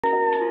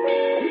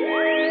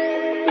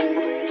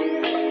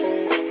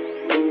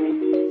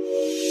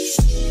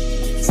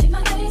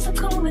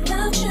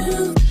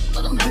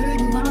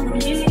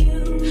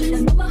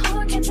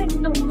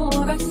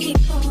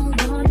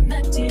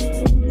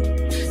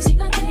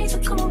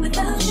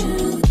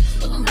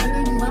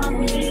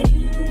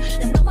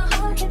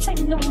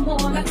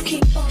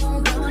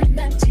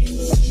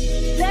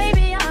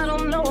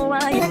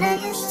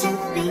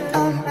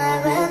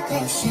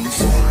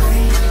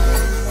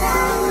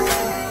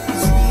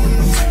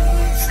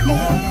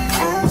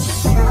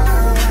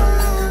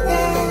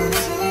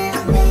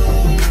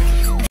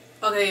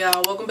Okay,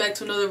 y'all, welcome back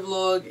to another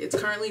vlog. It's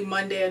currently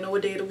Monday. I know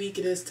what day of the week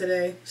it is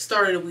today.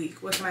 Start of the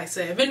week. What can I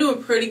say? I've been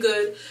doing pretty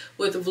good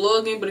with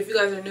vlogging, but if you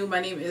guys are new,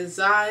 my name is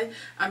Zai.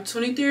 I'm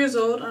 23 years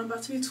old. I'm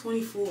about to be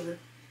 24.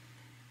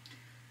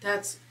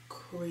 That's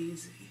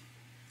crazy.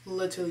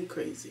 Literally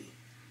crazy.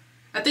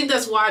 I think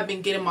that's why I've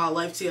been getting my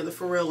life together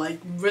for real. Like,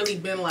 really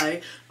been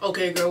like,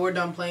 okay, girl, we're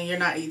done playing. You're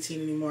not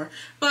 18 anymore.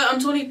 But I'm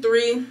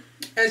 23.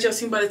 As y'all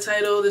seen by the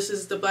title, this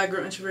is the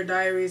Girl Introvert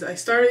Diaries. I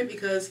started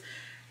because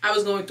I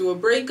was going through a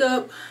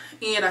breakup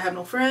and I have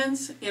no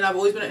friends, and I've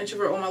always been an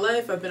introvert all my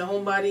life. I've been a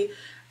homebody.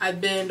 I've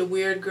been the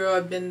weird girl.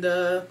 I've been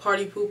the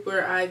party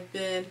pooper. I've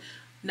been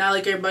not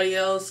like everybody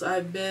else.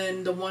 I've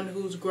been the one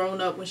who's grown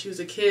up when she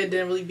was a kid,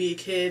 didn't really be a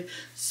kid.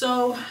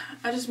 So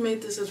I just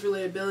made this as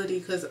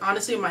relatability because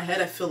honestly in my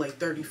head I feel like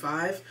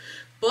 35,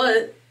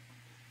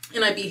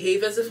 and I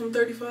behave as if I'm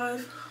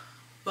 35,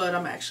 but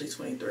I'm actually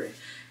 23.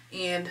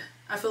 And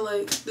I feel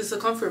like this is a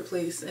comfort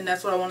place, and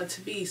that's what I want it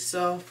to be.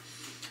 So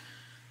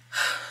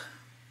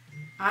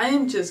I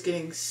am just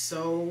getting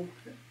so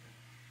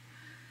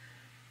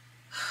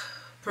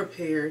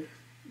prepared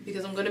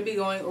because I'm going to be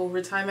going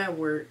overtime at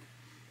work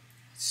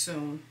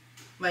soon,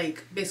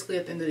 like basically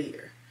at the end of the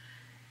year.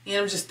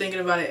 And I'm just thinking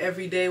about it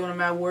every day when I'm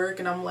at work,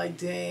 and I'm like,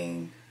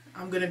 dang,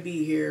 I'm going to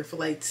be here for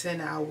like 10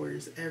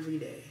 hours every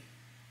day.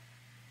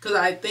 Because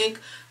I think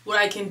what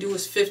I can do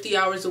is 50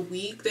 hours a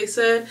week, they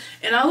said.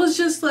 And I was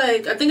just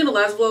like, I think in the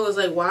last vlog I was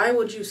like, why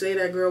would you say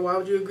that, girl? Why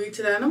would you agree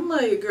to that? And I'm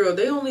like, girl,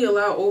 they only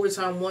allow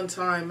overtime one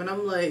time. And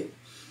I'm like,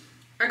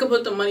 I could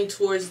put the money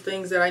towards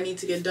things that I need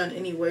to get done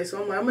anyway.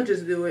 So I'm like, I'm going to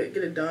just do it,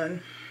 get it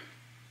done.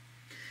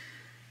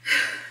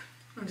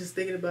 I'm just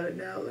thinking about it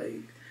now,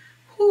 like,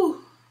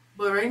 whew.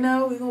 But right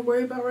now, we're going to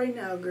worry about right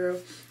now, girl.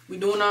 We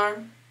doing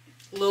our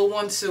little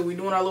 1-2. We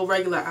doing our little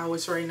regular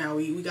hours right now.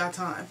 We got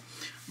time.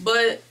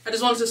 But I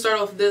just wanted to start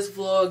off this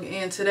vlog,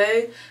 and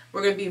today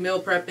we're going to be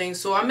meal prepping.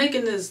 So I'm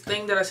making this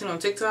thing that I seen on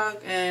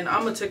TikTok, and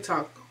I'm a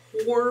TikTok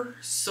whore.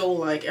 So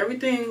like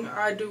everything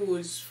I do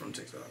is from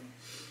TikTok.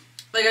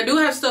 Like I do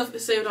have stuff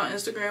saved on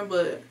Instagram,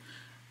 but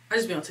I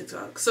just be on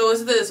TikTok. So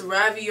it's this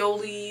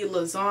ravioli,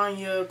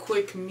 lasagna,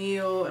 quick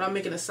meal, and I'm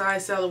making a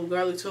side salad with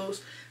garlic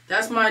toast.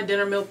 That's my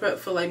dinner meal prep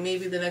for like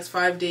maybe the next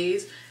 5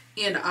 days.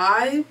 And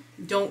I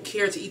don't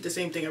care to eat the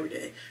same thing every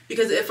day,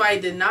 because if I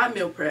did not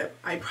meal prep,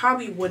 I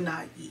probably would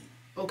not eat.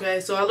 Okay,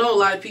 so I know a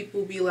lot of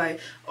people be like,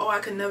 oh, I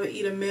could never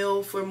eat a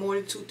meal for more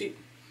than 2-3.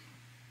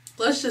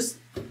 Let's just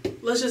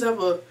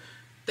have a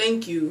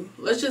thank you.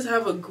 Let's just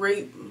have a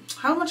great,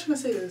 how am I trying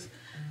to say this?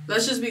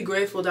 Let's just be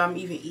grateful that I'm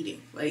even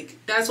eating. Like,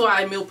 that's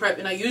why I meal prep,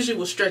 and I usually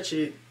will stretch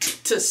it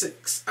to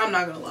 6. I'm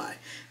not gonna lie,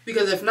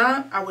 because if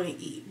not, I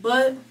wouldn't eat.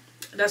 But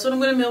that's what I'm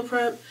gonna meal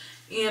prep,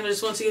 and I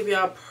just want to give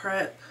y'all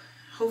prep.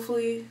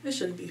 Hopefully, it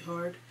shouldn't be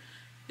hard.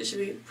 It should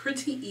be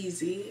pretty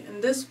easy.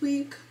 And this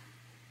week,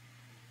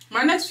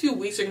 my next few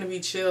weeks are going to be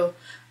chill,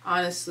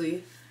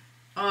 honestly.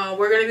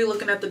 We're going to be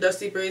looking at the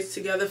dusty braids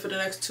together for the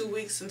next 2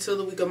 weeks until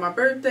the week of my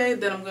birthday.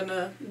 Then I'm going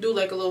to do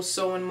like a little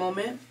sewing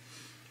moment.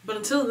 But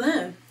until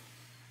then,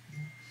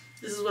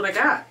 this is what I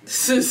got.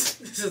 This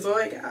is all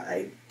I got.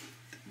 I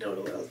don't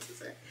know what else to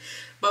say.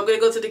 But I'm going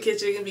to go to the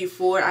kitchen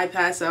before I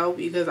pass out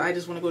because I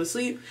just want to go to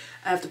sleep.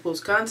 I have to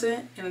post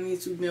content, and I need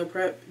to meal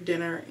prep,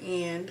 dinner,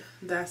 and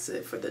that's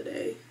it for the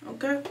day.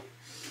 Okay?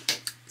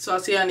 So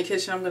I'll see you in the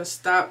kitchen. I'm going to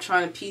stop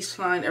trying to peace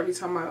sign every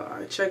time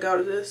I check out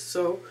of this.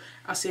 So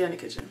I'll see you in the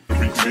kitchen. Man,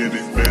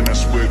 I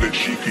swear that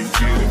she can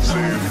get it.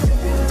 Say,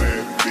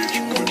 bad bitch,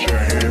 put your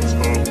hands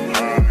up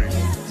high.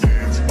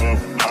 Hands up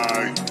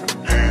high.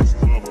 Hands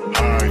up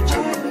high. Just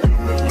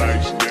turn the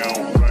lights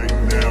down right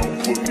now.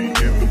 Put me in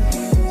the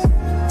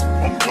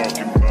I'm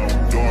talking about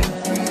dark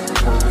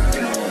purple.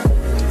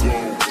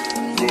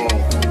 Go.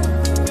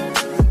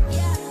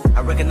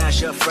 I recognize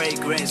your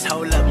fragrance.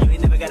 Hold up, you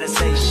ain't never gotta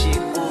say shit.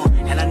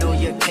 And I know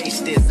your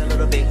taste is a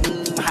little bit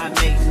high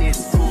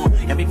maintenance.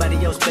 Everybody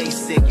else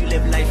basic. You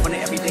live life on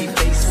an everyday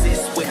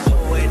basis with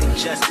poetic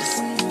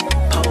justice.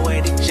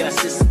 Poetic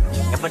justice.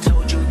 If I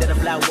told you that a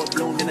flower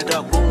bloomed in a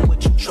dark room,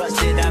 would you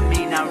trust it? I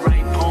mean, I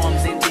write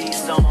poems in these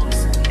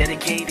songs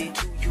dedicated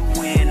to you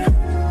when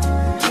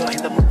you're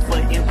in the mood for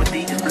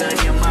empathy. There's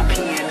blood in my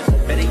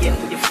pen. Better yet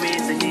with your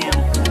friends and them.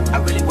 I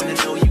really wanna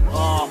know you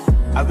all.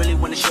 I really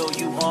wanna show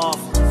you off.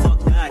 Fuck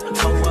that.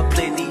 Pour up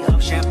plenty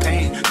of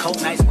champagne.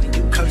 Cold nights when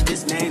you curse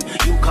this name.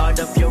 You called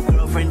up your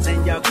girlfriends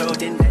and y'all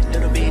curled in that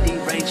little bitty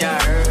range. I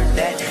heard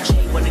that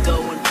she wanna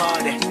go and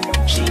party.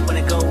 She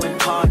wanna go and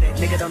party.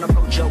 Nigga don't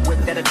approach her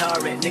with that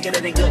Atari. Nigga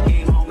that ain't good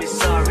game, homie.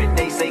 Sorry,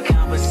 they say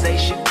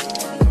conversation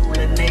rule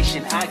a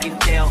nation. I can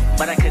tell,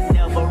 but I could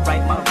never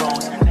right my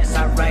wrongs unless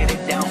I write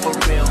it down for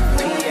real.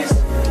 P.S.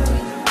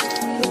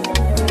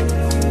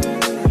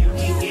 You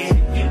can get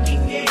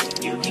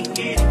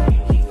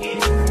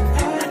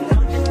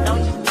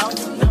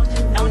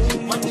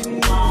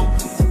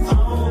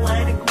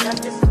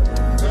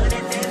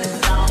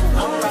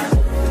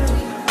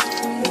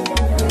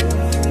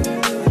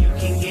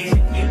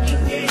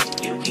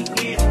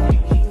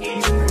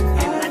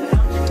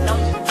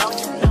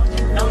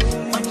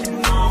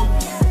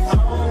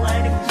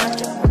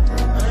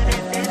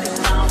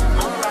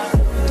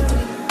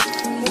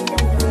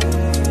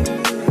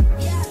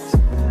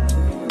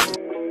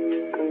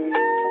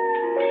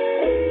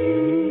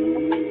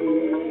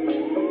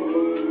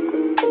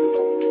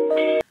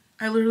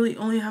I literally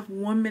only have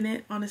 1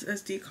 minute on this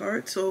SD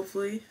card, so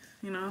hopefully,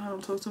 you know, I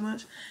don't talk too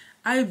much.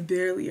 I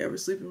barely ever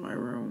sleep in my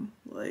room.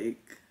 Like,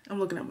 I'm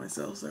looking at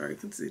myself, sorry,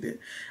 conceited.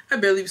 I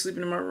barely be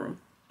sleeping in my room.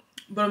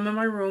 But I'm in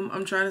my room.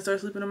 I'm trying to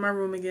start sleeping in my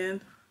room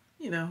again.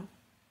 You know.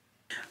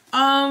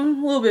 A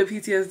little bit of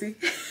PTSD.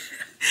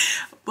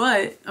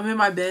 But I'm in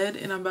my bed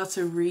and I'm about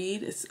to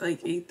read. It's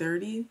like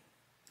 8:30.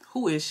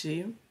 Who is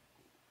she?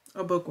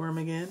 A bookworm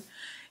again.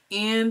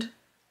 And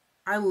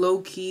I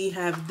low-key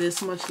have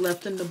this much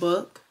left in the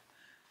book.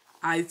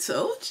 I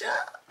told y'all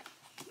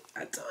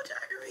I could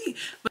read.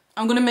 But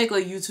I'm gonna make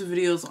like YouTube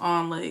videos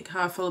on like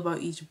how I feel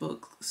about each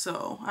book,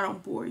 so I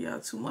don't bore y'all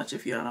too much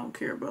if y'all don't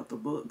care about the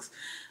books.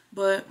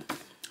 But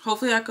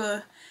hopefully I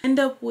could end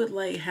up with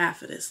like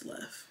half of this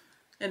left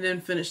and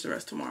then finish the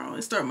rest tomorrow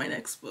and start my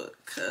next book,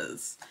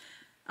 because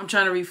I'm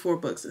trying to read 4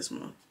 books this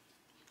month.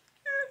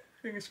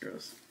 Fingers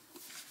crossed.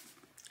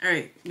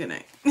 Alright, good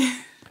night.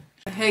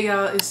 Hey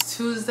y'all, it's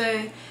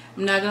Tuesday.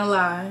 I'm not gonna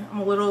lie, I'm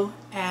a little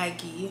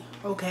aggy,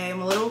 okay?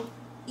 I'm a little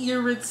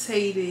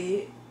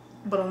irritated,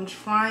 but I'm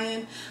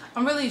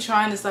really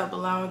trying to stop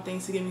allowing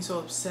things to get me so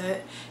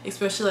upset,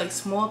 especially like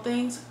small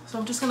things. So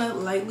I'm just gonna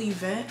lightly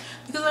vent,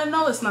 because I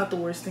know it's not the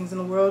worst things in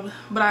the world,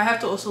 but I have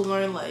to also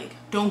learn, like,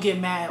 don't get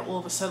mad all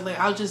of a sudden. Like,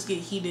 I'll just get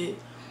heated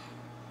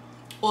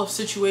off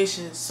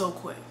situations so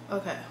quick.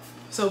 Okay,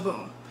 so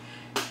boom.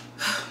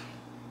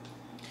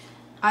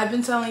 I've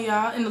been telling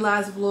y'all in the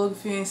last vlog,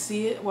 if you didn't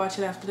see it, watch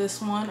it after this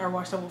one, or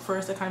watch that one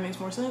first. That kind of makes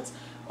more sense.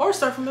 Or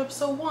start from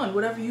episode 1,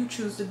 whatever you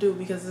choose to do,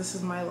 because this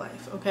is my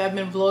life. Okay, I've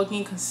been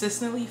vlogging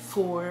consistently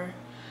for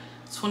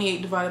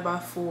 28 divided by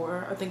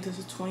 4. I think this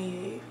is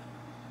 28.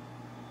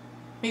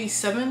 Maybe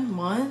 7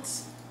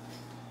 months?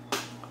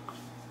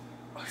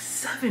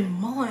 7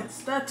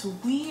 months? That's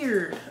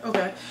weird.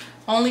 Okay,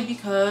 only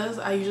because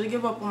I usually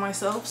give up on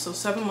myself, so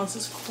 7 months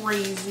is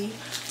crazy.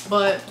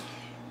 But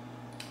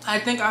I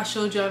think I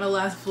showed y'all in the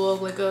last vlog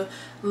like a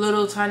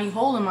little tiny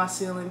hole in my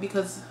ceiling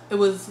because it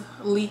was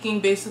leaking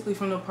basically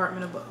from the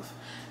apartment above.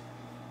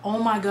 Oh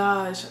my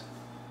gosh.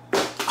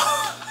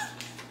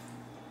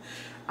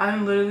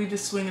 I'm literally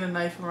just swinging a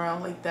knife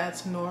around like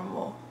that's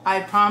normal. I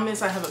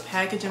promise I have a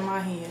package in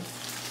my hand.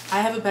 I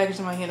have a package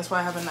in my hand, that's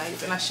why I have a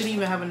knife. And I shouldn't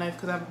even have a knife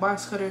because I have a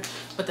box cutter,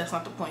 but that's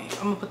not the point.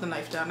 I'm gonna put the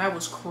knife down. That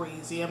was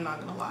crazy, I'm not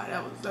gonna lie.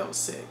 That was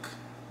sick.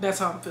 That's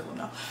how I'm feeling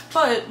now.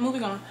 But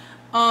moving on.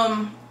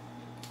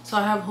 So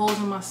I have holes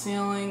in my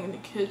ceiling, in the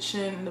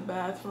kitchen, in the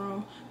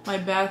bathroom. My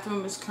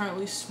bathroom is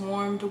currently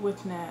swarmed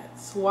with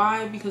gnats.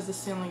 Why? Because the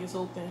ceiling is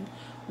open.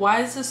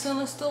 Why is the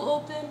ceiling still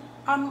open?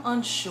 I'm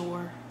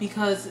unsure.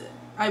 Because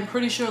I'm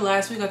pretty sure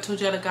last week I told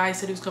y'all the guy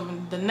said he was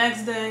coming the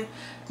next day.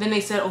 Then they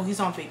said, oh,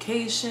 he's on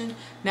vacation.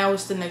 Now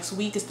it's the next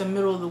week. It's the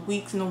middle of the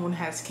week. No one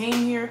has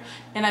came here.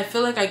 And I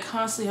feel like I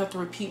constantly have to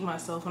repeat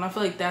myself. And I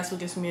feel like that's what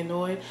gets me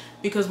annoyed.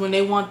 Because when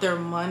they want their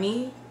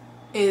money,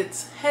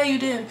 it's, hey, you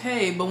didn't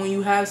pay. But when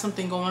you have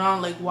something going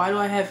on, like, why do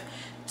I have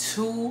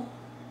 2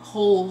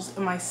 holes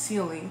in my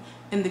ceiling,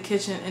 in the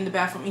kitchen, in the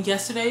bathroom? And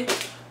yesterday,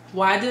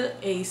 why did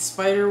a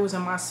spider was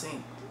in my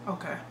sink?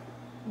 Okay,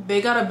 they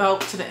got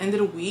about to the end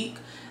of the week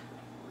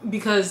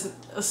because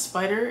a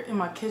spider in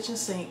my kitchen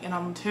sink, and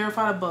I'm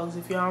terrified of bugs.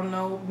 If y'all don't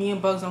know, me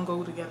and bugs don't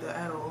go together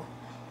at all,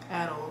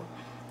 at all.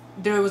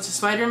 There was a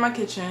spider in my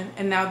kitchen,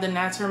 and now the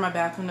gnats are in my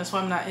bathroom. That's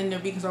why I'm not in there,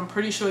 because I'm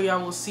pretty sure y'all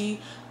will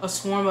see a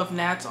swarm of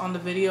gnats on the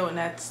video, and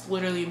that's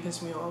literally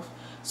pissed me off.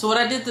 So what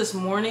I did this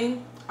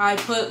morning, I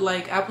put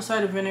like apple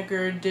cider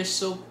vinegar, dish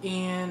soap,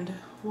 and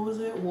what was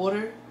it,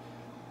 water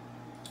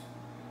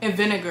and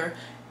vinegar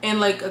in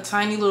like a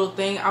tiny little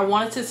thing. I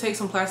wanted to take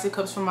some plastic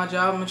cups from my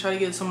job. I'm gonna try to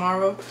get it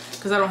tomorrow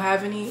because I don't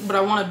have any, but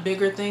I want a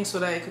bigger thing so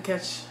that it could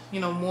catch,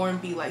 you know, more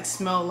and be like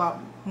smell a lot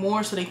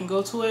more so they can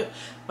go to it.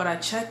 But I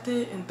checked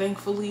it, and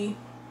thankfully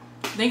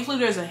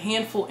there's a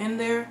handful in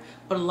there,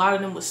 but a lot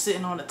of them was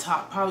sitting on the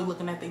top, probably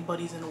looking at their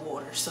buddies in the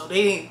water. So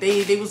they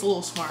was a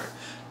little smart.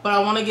 But I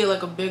want to get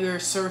like a bigger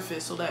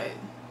surface so that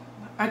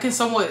I can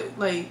somewhat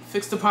like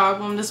fix the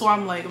problem. This is why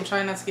I'm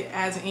trying not to get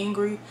as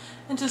angry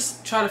and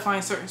just try to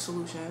find certain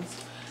solutions.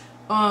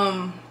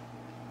 And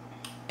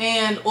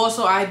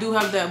also I do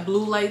have that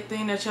blue light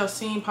thing that y'all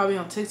seen probably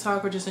on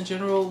TikTok or just in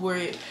general,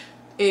 where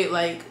it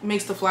like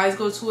makes the flies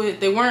go to it.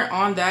 They weren't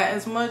on that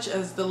as much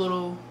as the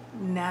little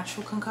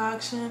natural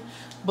concoction,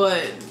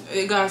 but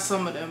it got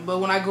some of them. But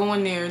when I go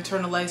in there and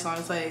turn the lights on,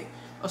 it's like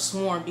a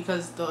swarm,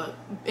 because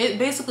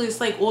basically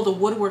it's like all the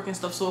woodwork and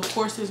stuff, so of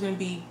course there's gonna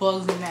be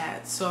bugs and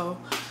gnats. So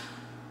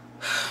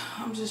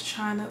I'm just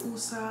trying to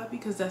woosah,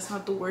 because that's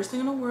not the worst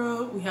thing in the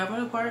world. We have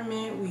an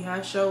apartment, we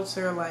have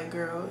shelter, like,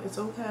 girl, it's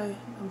okay.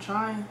 I'm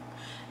trying.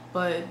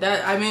 But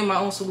that, I made my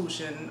own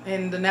solution,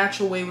 and the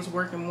natural way was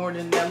working more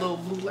than that little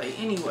blue light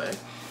anyway.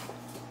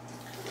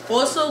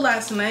 Also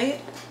last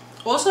night,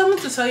 I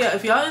meant to tell y'all,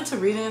 if y'all into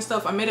reading and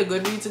stuff, I made a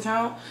Goodreads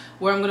account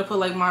where I'm gonna put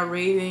like my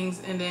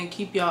ratings and then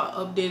keep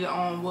y'all updated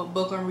on what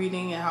book I'm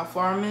reading and how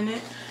far I'm in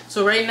it.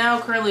 So right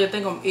now, currently, I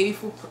think I'm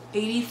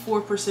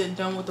 84%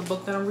 done with the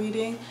book that I'm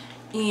reading.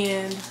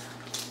 And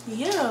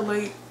yeah,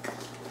 like,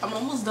 I'm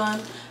almost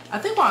done. I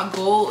think my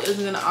goal is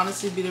gonna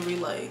honestly be to read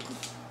like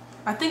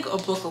I think a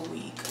book a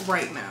week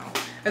right now.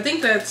 I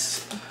think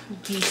that's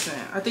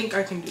decent. I think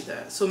I can do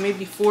that. So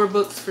maybe 4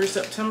 books for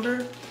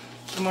September.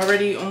 I'm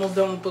already almost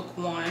done with book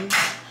 1.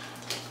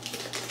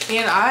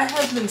 And I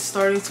have been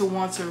starting to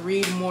want to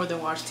read more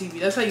than watch TV.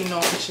 That's how you know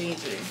I'm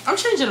changing. I'm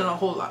changing in a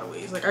whole lot of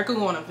ways. Like, I could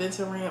go on a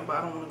Vincent rant, but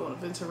I don't want to go on a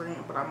Vincent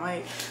rant, but I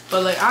might.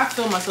 But, like, I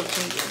feel myself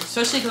changing.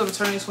 Especially because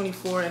I'm turning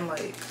 24 in,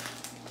 like,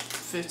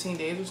 15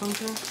 days or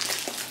something.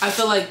 I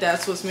feel like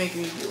that's what's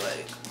making me be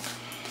like,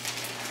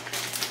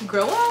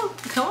 grow up.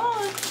 Come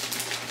on.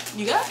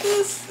 You got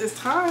this. It's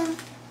time.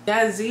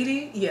 That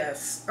ziti,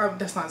 yes.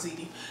 That's not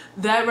ziti.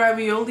 That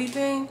ravioli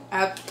thing,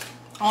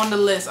 on the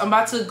list. I'm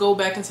about to go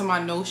back into my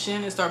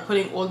Notion and start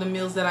putting all the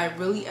meals that I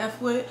really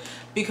F with,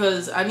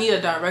 because I need a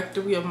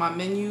directory of my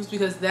menus,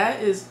 because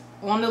that is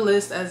on the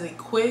list as a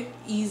quick,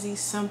 easy,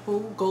 simple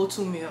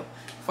go-to meal.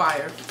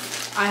 Fire.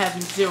 I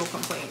have 0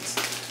 complaints.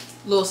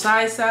 Little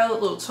side salad,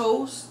 little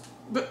toast.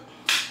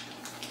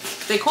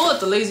 They call it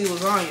the lazy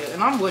lasagna,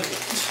 and I'm with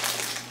it.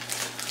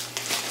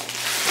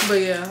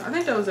 But yeah, I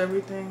think that was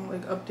everything,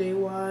 like update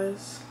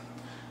wise.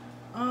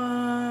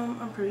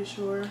 I'm pretty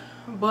sure.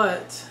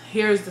 But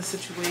here's the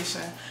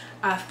situation.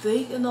 I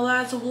think in the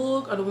last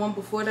vlog or the one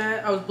before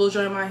that, I was blow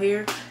drying my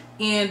hair,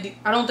 and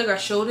I don't think I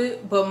showed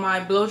it, but my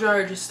blow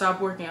dryer just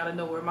stopped working out of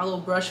nowhere. My little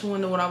brush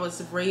one, the one I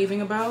was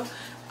raving about.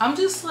 I'm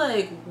just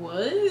like,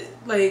 what?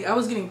 Like, I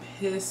was getting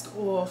pissed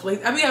off.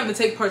 Like, I be having to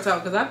take parts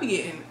out because I be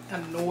getting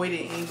annoyed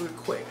and angry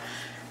quick.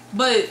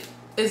 But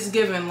it's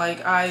given.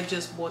 Like, I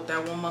just bought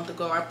that 1 month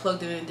ago. I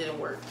plugged it in and it didn't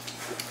work.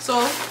 So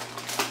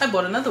I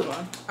bought another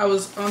one. I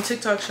was on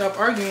TikTok shop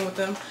arguing with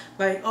them.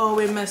 Like, oh,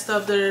 it messed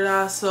up, da da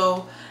da.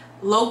 So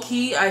low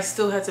key, I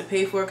still had to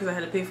pay for it because I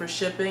had to pay for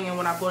shipping. And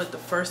when I bought it the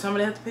first time, I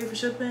didn't have to pay for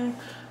shipping.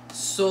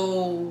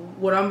 So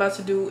what I'm about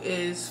to do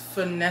is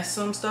finesse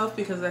some stuff,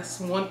 because that's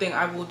one thing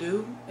I will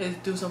do, is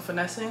do some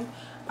finessing.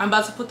 I'm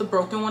about to put the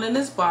broken one in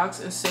this box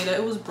and say that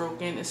it was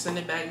broken and send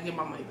it back and get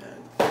my money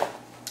back.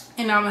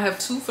 And now I'm gonna have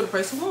 2 for the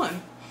price of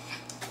 1.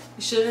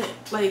 You shouldn't,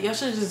 like, y'all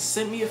should have just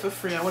sent me it for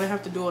free. I wouldn't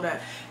have to do all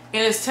that.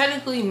 And it's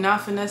technically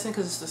not finessing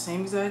because it's the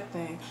same exact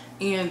thing,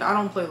 and I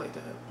don't play like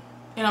that.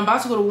 And I'm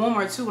about to go to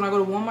Walmart too. When I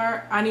go to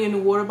Walmart, I need a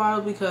new water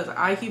bottle because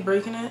I keep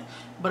breaking it.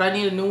 But I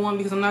need a new one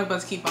because I'm not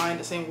about to keep buying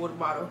the same water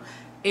bottle.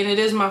 And it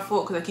is my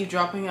fault because I keep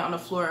dropping it on the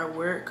floor at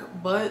work.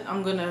 But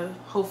I'm going to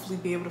hopefully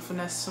be able to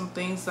finesse some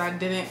things that I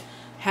didn't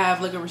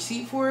have like a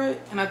receipt for it.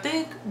 And I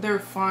think they're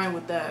fine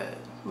with that.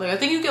 Like, I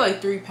think you get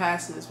like 3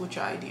 passes with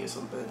your ID or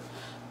something.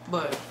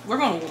 But we're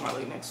going to Walmart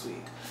like next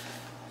week.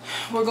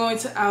 We're going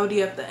to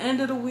Aldi at the end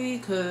of the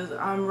week because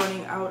I'm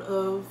running out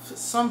of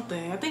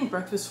something. I think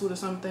breakfast food or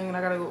something, and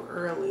I gotta go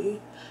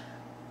early.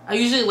 I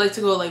usually like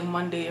to go like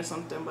Monday or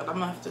something, but I'm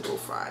gonna have to go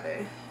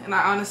Friday. And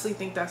I honestly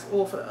think that's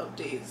all for the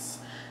updates.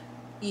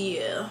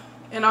 Yeah.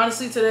 And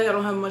honestly, today I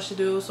don't have much to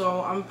do,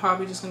 so I'm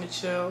probably just gonna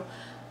chill,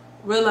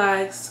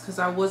 relax, because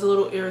I was a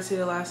little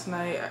irritated last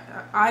night.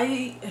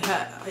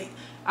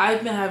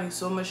 I've been having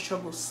so much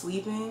trouble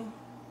sleeping.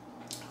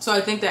 So I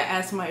think that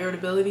adds to my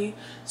irritability.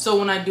 So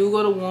when I do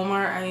go to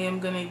Walmart, I am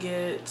going to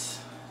get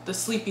the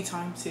sleepy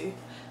time tea.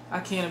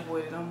 I can't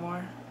avoid it no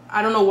more.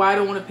 I don't know why I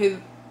don't want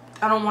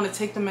to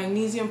take the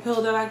magnesium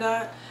pill that I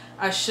got.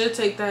 I should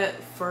take that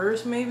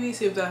first, maybe,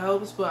 see if that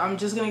helps. But I'm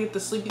just going to get the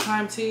sleepy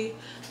time tea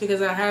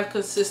because I have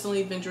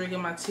consistently been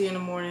drinking my tea in the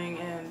morning,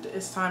 and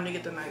it's time to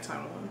get the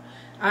nighttime one.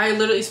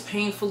 It's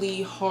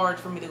painfully hard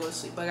for me to go to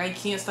sleep. Like, I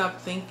can't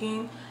stop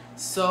thinking.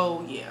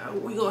 So yeah,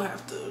 we gonna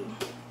have to.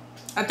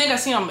 I think I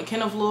seen on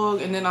McKenna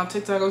vlog, and then on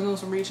TikTok I was doing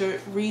some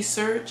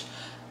research,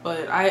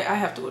 but I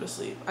have to go to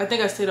sleep. I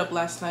think I stayed up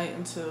last night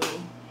until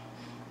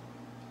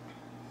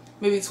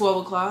maybe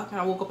 12 o'clock,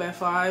 and I woke up at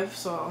 5,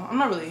 so I'm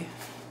not really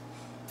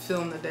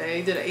feeling the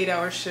day. Did an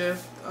 8-hour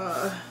shift.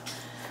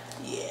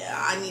 Yeah,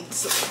 I need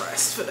some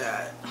rest for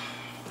that.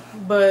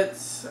 But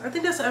I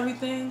think that's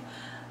everything.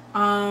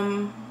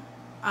 I'm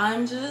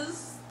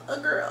just a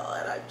girl,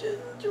 and I'm just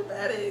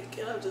dramatic,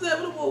 and I'm just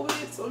having a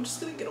moment, so I'm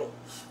just gonna get off.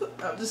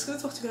 I'm just gonna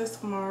talk to you guys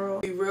tomorrow.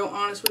 Be real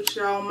honest with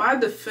y'all. My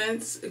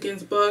defense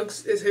against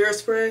bugs is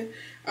hairspray.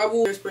 I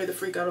will hairspray the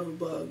freak out of a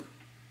bug.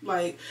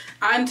 Like,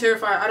 I'm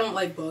terrified. I don't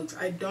like bugs.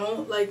 I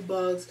don't like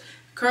bugs.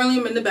 Currently,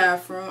 I'm in the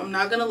bathroom. I'm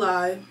not gonna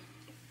lie.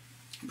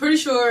 I'm pretty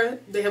sure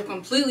they have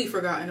completely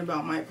forgotten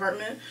about my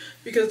apartment,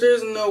 because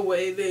there's no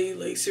way they,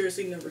 like,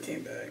 seriously never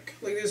came back.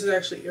 Like, this is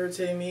actually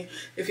irritating me.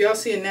 If y'all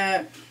see a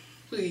gnat,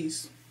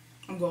 please.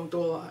 I'm going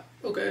through a lot,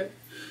 okay?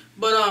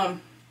 But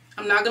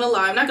I'm not gonna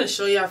lie, I'm not gonna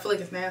show you. I feel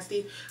like it's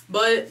nasty,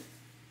 but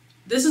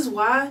this is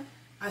why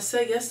I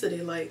said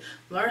yesterday, like,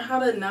 learn how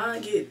to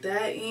not get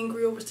that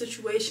angry over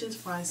situations,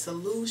 find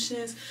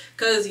solutions.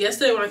 Because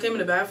yesterday when I came in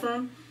the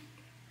bathroom,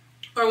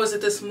 or was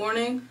it this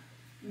morning,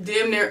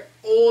 damn near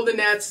all the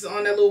gnats is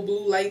on that little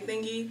blue light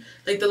thingy,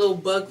 like the little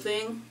bug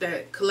thing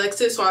that collects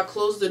it. So I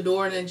closed the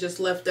door and then just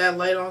left that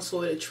light on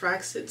so it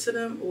attracts it to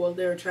them, or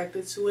they're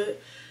attracted to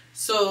it.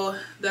 So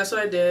that's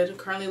what I did. I'm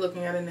currently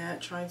looking at a gnat,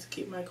 trying to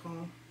keep my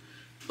calm.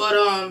 But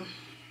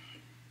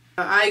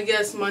I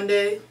guess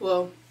Monday,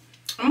 well,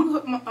 I'm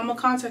gonna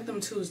contact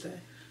them Tuesday.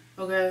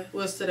 Okay,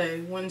 what's today?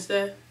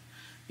 Wednesday?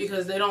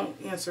 Because they don't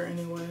answer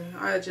anyway.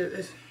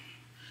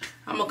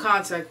 I'm gonna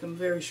contact them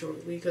very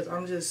shortly because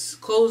I'm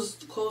just close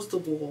the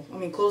wall. I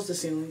mean, close the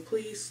ceiling.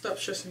 Please stop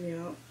stressing me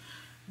out.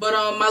 But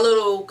my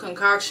little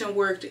concoction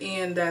worked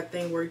and that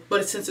thing worked.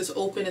 But since it's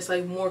open, it's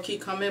like more keep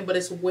coming, but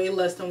it's way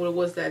less than what it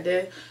was that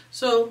day.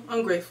 So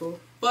I'm grateful.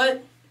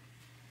 But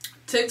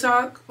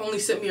TikTok only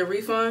sent me a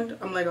refund.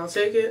 I'm like, I'll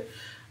take it.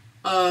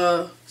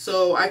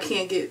 So I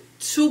can't get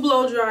 2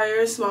 blow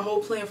dryers, my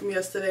whole plan from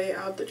yesterday,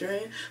 out the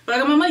drain. But I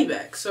got my money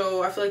back,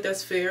 so I feel like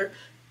that's fair.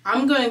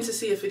 I'm going to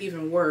see if it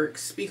even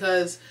works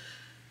because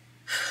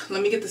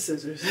let me get the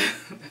scissors.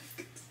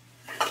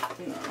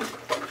 No.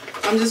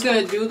 I'm just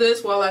gonna do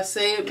this while I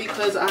say it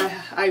because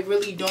I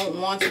really don't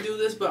want to do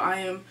this, but I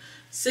am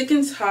sick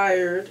and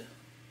tired.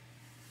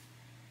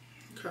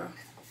 Okay.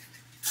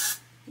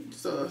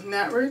 So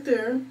gnat right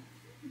there.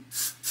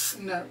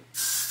 Gnat.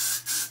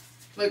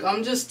 Like,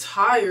 I'm just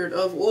tired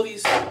of all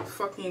these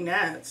fucking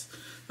gnats.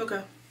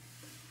 Okay.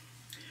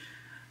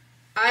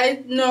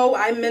 I know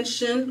I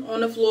mentioned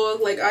on the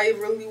vlog, like, I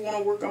really want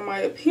to work on my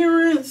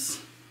appearance.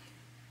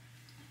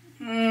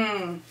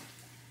 Do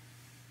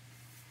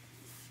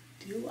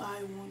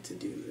I want to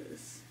do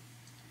this?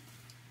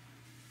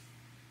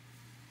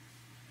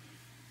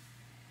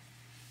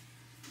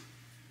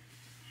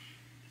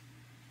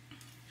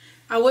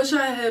 I wish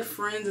I had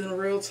friends in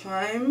real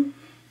time.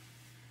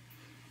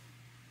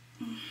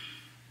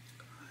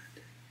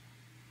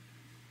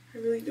 I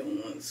really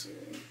don't want to.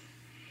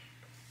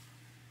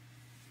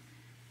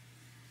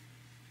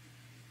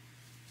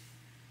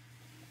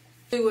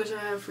 I really wish I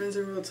had friends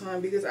in real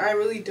time because I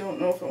really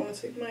don't know if I want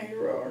to take my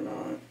hair out or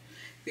not.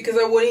 Because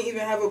I wouldn't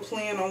even have a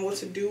plan on what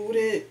to do with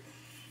it.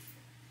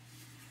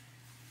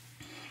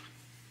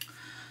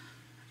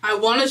 I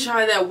want to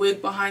try that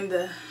wig behind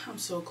the... I'm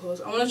so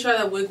close. I want to try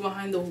that wig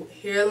behind the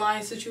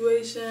hairline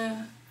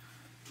situation.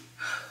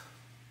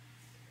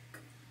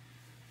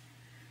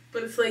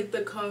 But it's like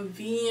the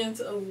convenience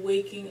of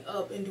waking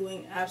up and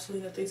doing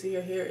absolutely nothing to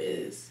your hair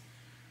is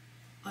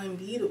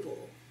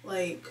unbeatable.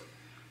 Like,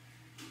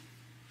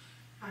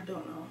 I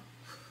don't know.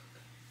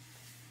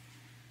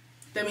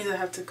 That means I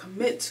have to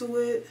commit to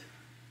it.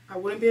 I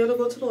wouldn't be able to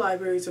go to the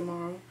library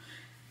tomorrow.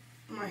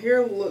 My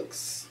hair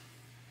looks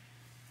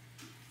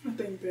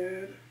nothing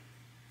bad.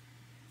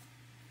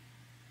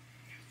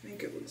 I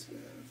think it looks bad.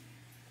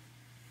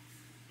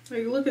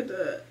 Like, look at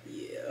that.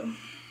 Yeah.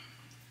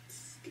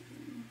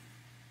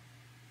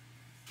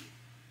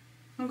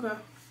 Okay.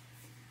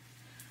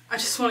 I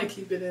just want to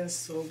keep it in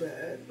so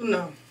bad.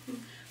 No.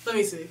 Let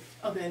me see.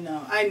 Okay,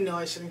 no. I know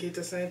I shouldn't keep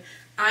this in.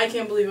 I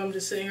can't believe I'm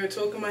just sitting here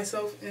talking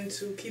myself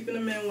into keeping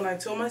them in when I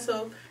told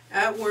myself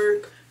at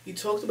work, you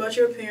talked about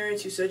your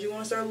appearance, you said you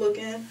want to start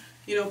looking,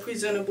 you know,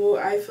 presentable.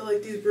 I feel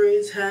like these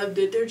braids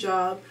did their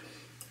job.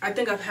 I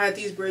think I've had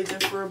these braids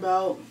in for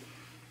about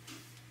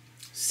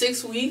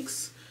 6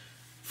 weeks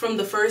from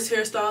the first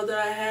hairstyle that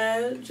I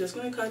had. Just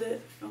gonna cut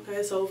it. Okay,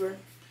 it's over.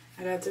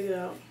 I gotta take it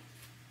out.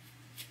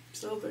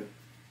 It's over.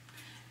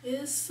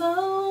 It's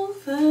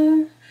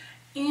over,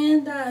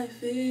 and I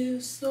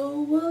feel so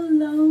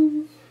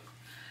alone.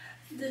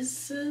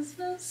 This is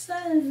the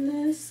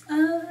sadness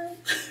I...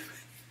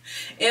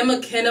 And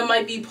McKenna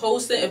might be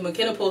posting. If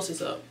McKenna posts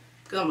this up,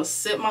 because I'm going to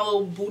sit my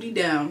little booty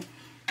down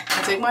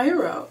and take my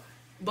hair out.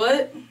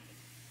 But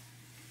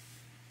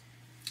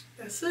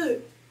that's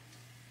it.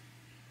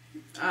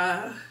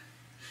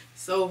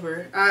 It's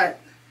over.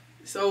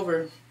 It's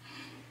over.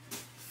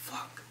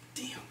 Fuck.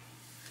 Damn.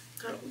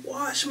 Gotta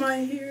wash my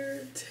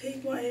hair,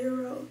 take my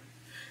hair out.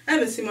 I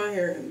haven't seen my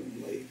hair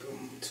in like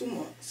 2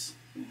 months.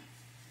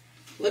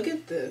 Look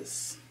at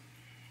this.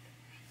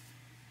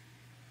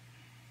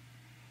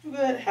 Look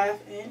at that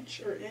 1/2 inch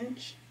or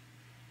inch.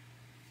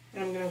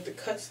 And I'm gonna have to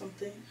cut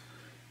something.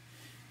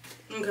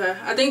 Okay,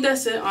 I think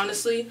that's it.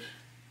 Honestly,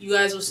 you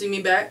guys will see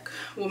me back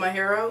with my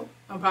hair out.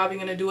 I'm probably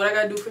gonna do what I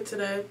gotta do for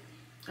today.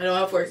 I don't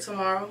have work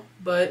tomorrow,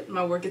 but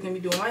my work is gonna be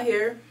doing my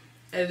hair,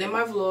 editing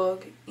my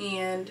vlog,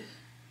 and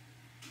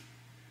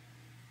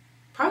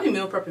probably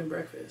meal prepping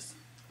breakfast.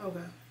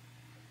 Okay.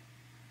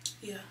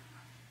 Yeah.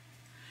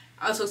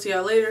 I'll talk to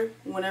y'all later.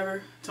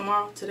 Whenever.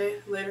 Tomorrow. Today.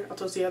 Later. I'll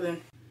talk to y'all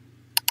then.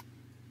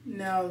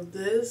 Now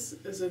this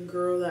is a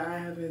girl that I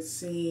haven't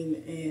seen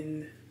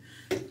in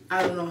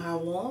I don't know how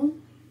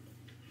long.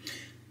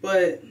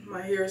 But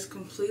my hair is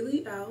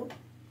completely out.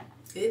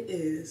 It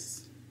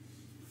is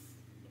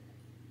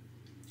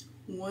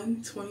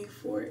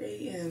 1:24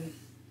 a.m.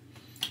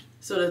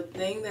 So the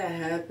thing that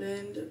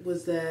happened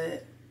was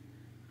that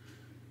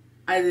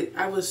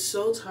I was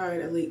so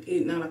tired at like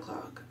 8, 9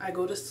 o'clock. I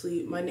go to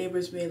sleep. My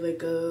neighbors made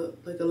like a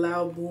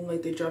loud boom,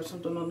 like they dropped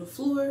something on the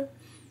floor.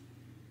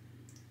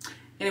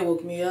 And it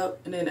woke me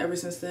up. And then ever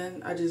since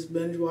then, I just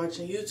binge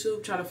watching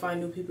YouTube, trying to find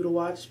new people to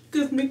watch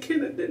because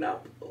McKenna did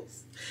not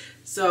post.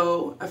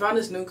 So I found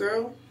this new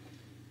girl,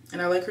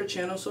 and I like her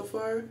channel so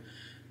far.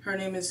 Her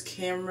name is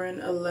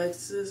Cameron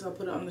Alexis. I'll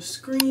put it on the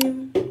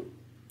screen.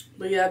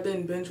 But yeah, I've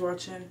been binge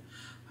watching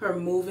her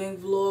moving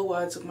vlog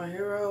while I took my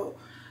hair out.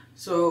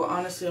 So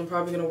honestly, I'm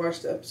probably gonna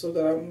watch the episode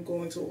that I'm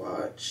going to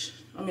watch.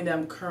 I mean, that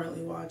I'm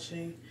currently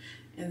watching,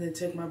 and then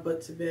take my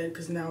butt to bed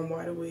because now I'm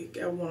wide awake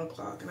at 1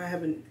 o'clock, and I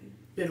haven't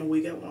been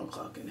awake at 1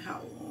 o'clock in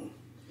how long?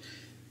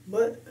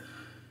 But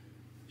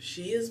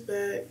she is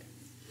back,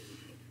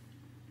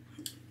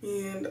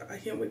 and I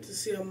can't wait to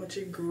see how much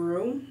it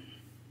grew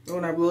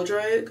when I blow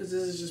dry it, because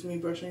this is just me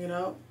brushing it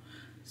out.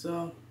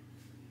 So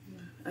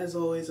as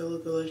always, I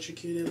look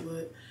electrocuted,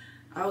 but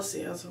I'll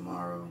see y'all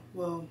tomorrow.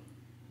 Well,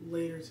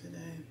 later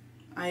today.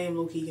 I am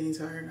low-key getting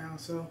tired now,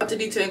 so I have to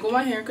detangle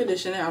my hair and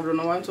condition it. I don't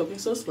know why I'm talking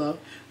so slow,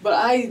 but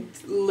I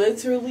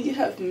literally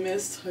have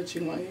missed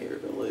touching my hair.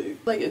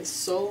 Like it's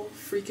so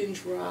freaking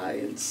dry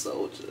and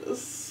so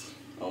just,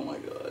 oh my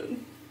god,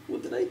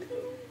 what did I do?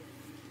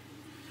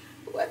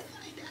 What did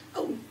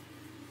I do?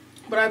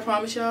 But I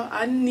promise y'all,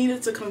 I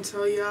needed to come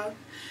tell y'all.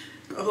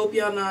 I hope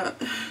y'all not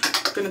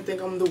gonna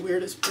think I'm the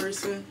weirdest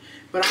person,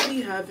 but I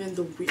be having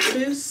the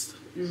weirdest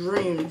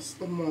dreams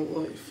of my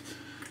life.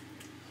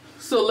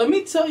 So let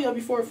me tell y'all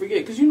before I forget,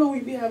 because you know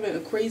we be having a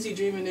crazy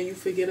dream and then you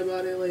forget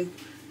about it, like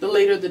the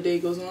later the day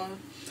goes on.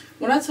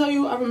 When I tell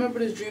you I remember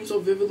this dream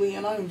so vividly,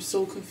 and I am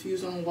so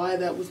confused on why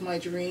that was my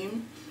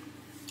dream.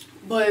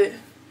 But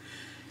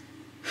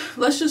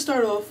let's just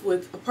start off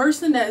with a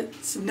person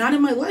that's not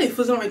in my life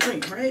was in my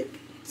dream, right?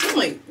 So I'm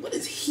like, what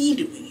is he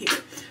doing here?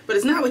 But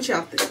it's not what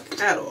y'all think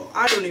at all.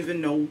 I don't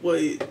even know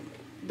what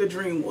the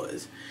dream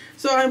was.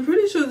 So I'm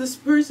pretty sure this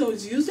person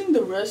was using the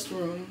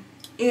restroom,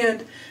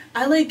 and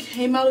I like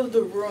came out of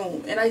the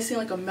room and I seen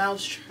like a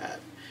mouse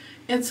trap.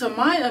 And to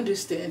my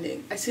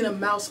understanding, I seen a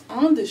mouse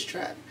on this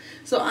trap.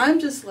 So I'm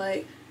just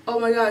like, oh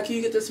my god, can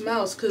you get this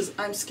mouse? Because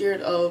I'm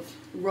scared of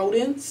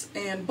rodents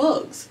and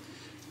bugs.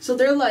 So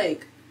they're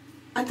like,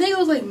 I think it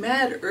was like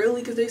mad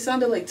early because they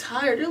sounded like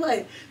tired. They're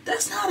like,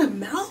 that's not a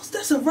mouse,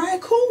 that's a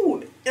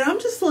raccoon. And I'm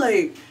just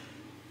like,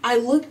 I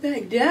look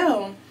back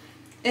down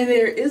and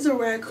there is a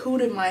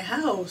raccoon in my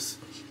house.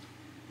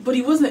 But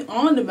he wasn't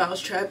on the mouse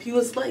trap. He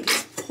was like,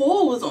 his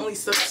paw was only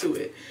stuck to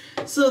it.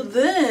 So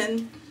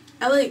then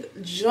I like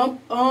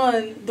jump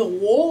on the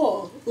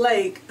wall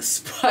like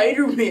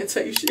Spider-Man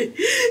type shit.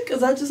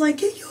 Because I'm just like,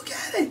 can you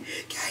get it?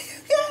 Can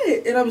you get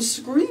it? And I'm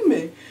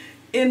screaming.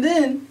 And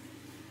then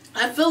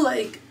I feel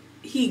like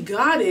he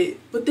got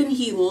it, but then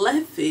he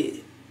left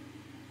it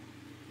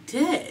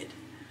dead.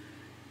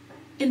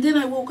 And then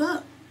I woke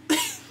up.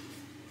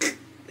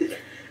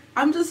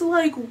 I'm just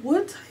like,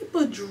 what type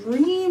of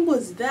dream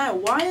was that?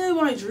 Why am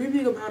I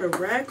dreaming about a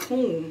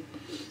raccoon?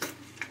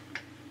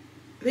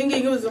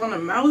 Thinking it was on a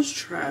mouse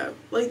trap.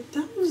 Like,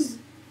 that was,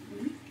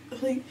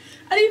 like,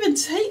 I didn't even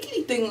take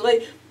anything.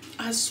 Like,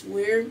 I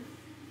swear,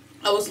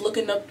 I was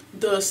looking up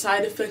the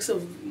side effects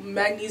of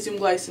magnesium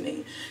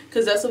glycinate.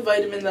 Because that's a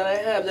vitamin that I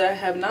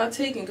have not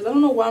taken. Because I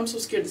don't know why I'm so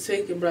scared to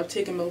take it, but I've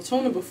taken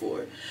melatonin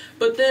before.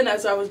 But then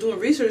as I was doing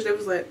research, they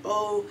was like,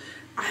 oh,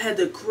 I had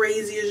the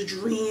craziest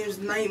dreams,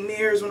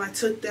 nightmares when I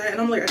took that. And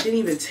I'm like, I didn't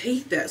even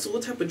take that. So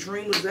what type of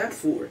dream was that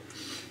for?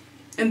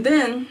 And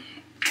then,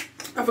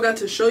 I forgot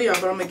to show y'all,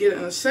 but I'm going to get it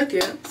in a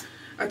second.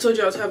 I told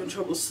you I was having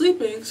trouble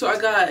sleeping. So I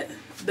got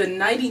the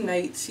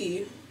nighty-night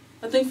tea.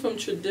 I think from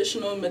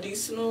Traditional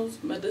Medicinals,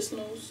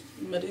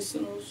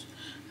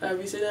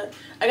 however you say that.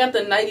 I got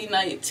the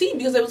nighty-night tea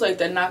because it was like,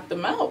 that knocked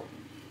them out.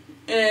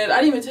 And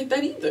I didn't even take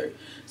that either.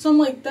 So I'm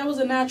like, that was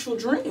a natural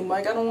dream.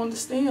 Like, I don't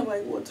understand.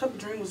 Like, what type of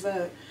dream was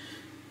that?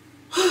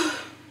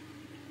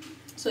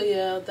 So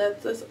yeah,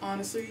 that's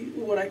honestly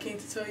what I came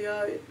to tell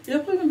y'all. Y'all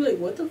probably gonna be like,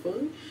 what the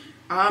fuck?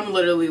 I'm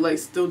literally like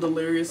still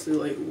deliriously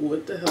like,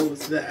 what the hell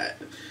was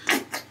that?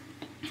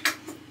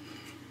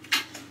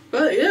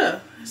 But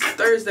yeah, it's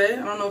Thursday.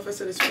 I don't know if I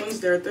said it's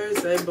Wednesday or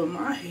Thursday, but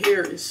my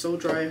hair is so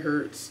dry it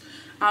hurts.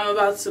 I'm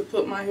about to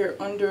put my hair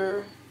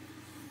under,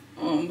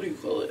 what do you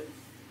call it?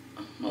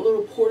 My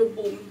little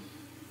portable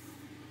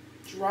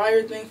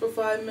dryer thing for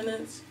 5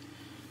 minutes.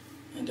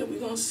 And then we're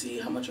gonna see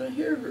how much my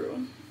hair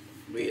grew.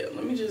 But yeah,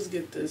 let me just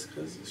get this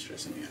because it's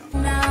stressing me out.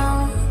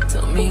 Now,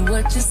 tell me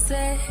what you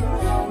said.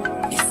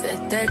 You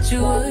said that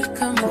you would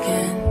come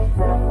again.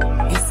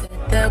 You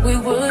said that we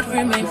would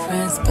remain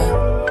friends,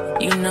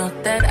 but you know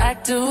that I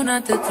do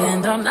not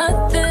depend on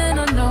nothing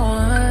or no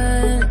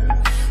one.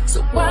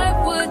 So why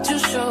would you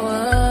show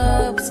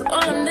up so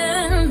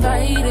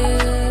uninvited?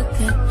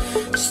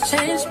 Just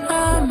change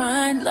my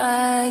mind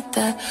like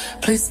that.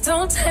 Please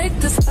don't take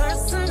this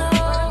personal.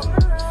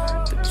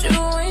 But you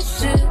ain't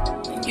shit.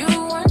 You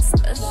weren't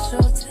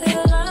special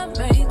till I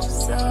made you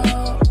so.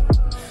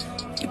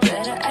 You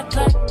better act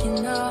like you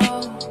know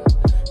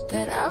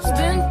that I've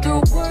been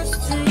through worse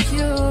to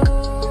you.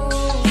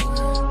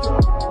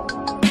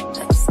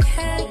 I just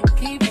can't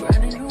keep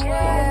running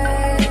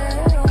away.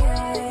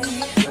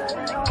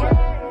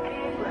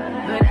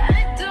 But I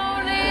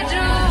don't need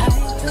you.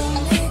 I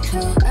don't need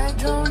you. I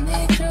don't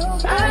need you.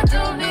 I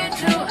don't need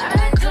you.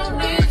 I don't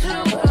need you.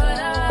 But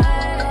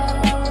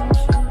I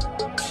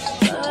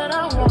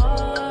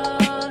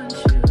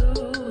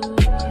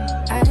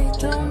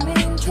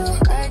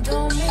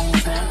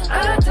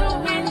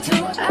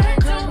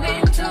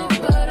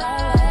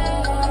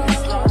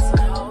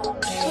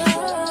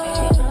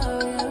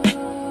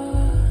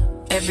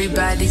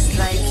Everybody's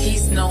like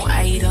he's no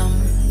item.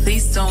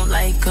 Please don't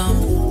like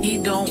him. He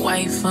don't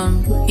wife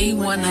him. He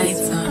one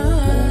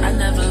item. I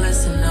never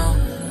listen, no.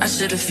 I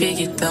should've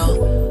figured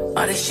though.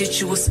 All that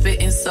shit you was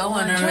spitting so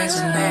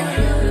unoriginal.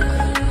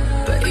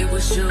 But it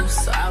was you,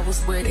 so I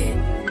was with it.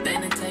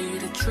 Then to tell you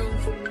the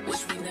truth,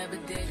 wish we never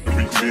did it.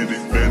 Every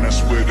minute, man, I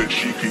swear that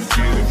she can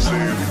get it.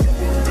 Saying,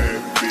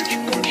 that bitch,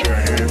 put your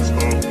hands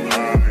up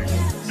high.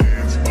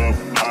 Hands up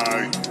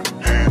high.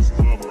 Hands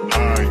up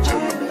high. Tell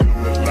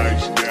them the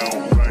lights down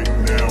right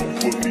now.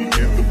 Put me in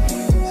the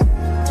mood.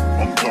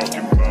 I'm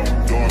talking about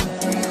dark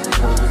room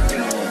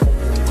perfume.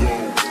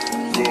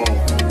 Go.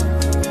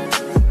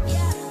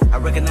 I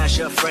recognize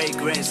your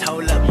fragrance.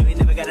 Hold up, you ain't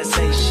never gotta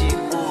say shit.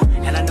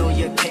 And I know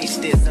your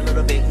taste is a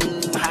little bit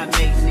high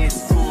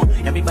maintenance.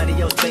 Everybody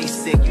else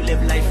basic. You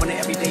live life on an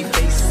everyday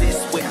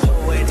basis with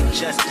poetic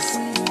justice.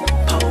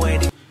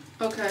 Poetic.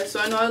 Okay, so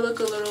I know I look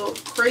a little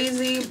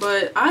crazy,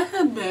 but I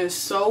have been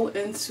so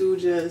into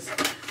just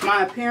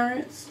my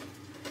appearance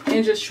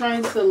and just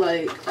trying to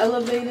like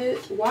elevate it.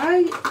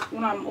 Why?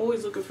 When I'm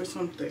always looking for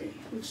something.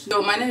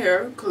 So my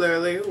hair,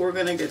 clearly, we're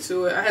gonna get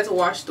to it. I had to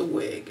wash the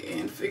wig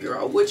and figure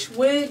out which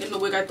wig, and the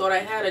wig I thought I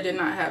had, I did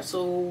not have,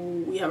 so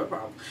we have a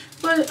problem.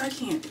 But I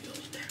can't deal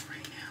with that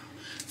right now.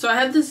 So I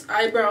had this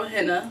eyebrow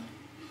henna.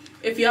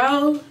 If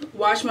y'all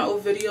watch my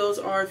old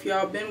videos, or if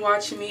y'all been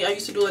watching me, I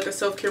used to do like a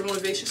self-care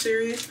motivation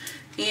series,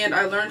 and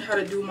I learned how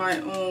to do my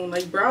own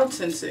like brow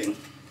tinting.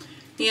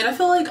 And I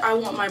feel like I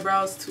want my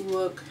brows to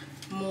look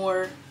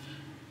more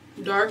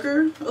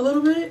darker a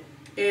little bit,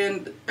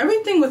 and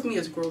everything with me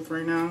is growth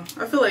right now.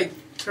 I feel like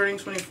turning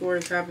 24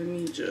 is having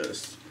me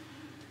just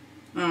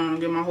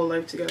get my whole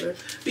life together,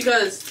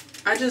 because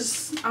I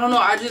don't know,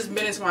 I just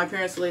been into my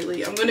appearance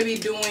lately. I'm gonna be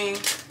getting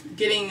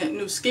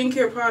new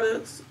skincare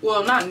products.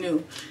 Well, not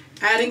new,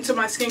 adding to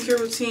my skincare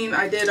routine.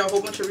 I did a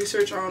whole bunch of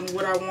research on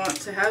what I want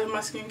to have in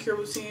my skincare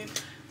routine.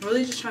 I'm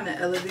really just trying to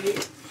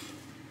elevate.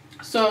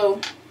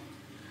 So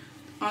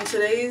on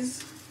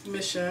today's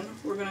mission,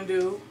 we're gonna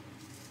do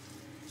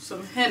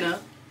some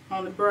henna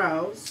on the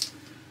brows,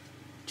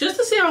 just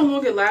to see how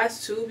long it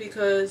lasts too,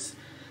 because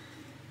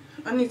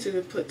I need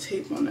to put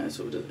tape on that.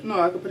 So no,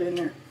 I could put it in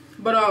there.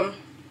 But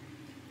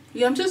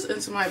yeah, I'm just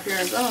into my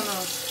appearance. I don't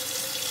know,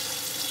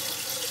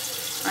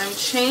 I'm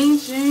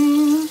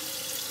changing.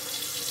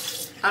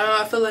 I don't know,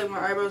 I feel like my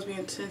eyebrows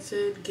being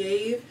tinted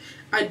gave.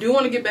 I do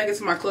want to get back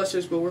into my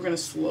clusters, but we're gonna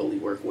slowly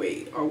work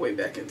our way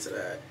back into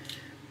that.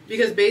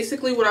 Because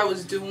basically what I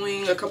was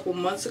doing a couple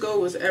months ago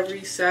was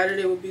every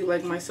Saturday would be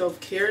like my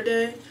self-care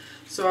day.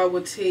 So I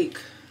would take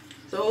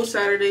the whole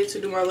Saturday to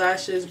do my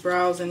lashes,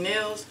 brows, and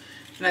nails.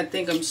 And I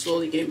think I'm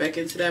slowly getting back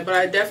into that. But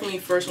I definitely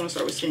first want to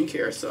start with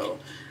skincare. So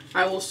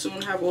I will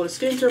soon have all the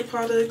skincare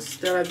products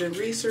that I've been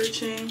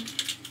researching.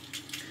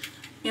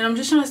 And I'm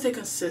just trying to stay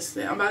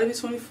consistent. I'm about to be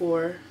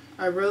 24.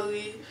 I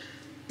really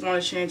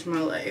want to change my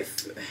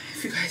life.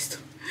 If you guys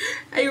don't.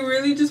 I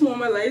really just want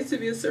my life to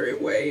be a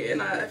certain way,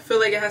 and I feel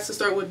like it has to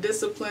start with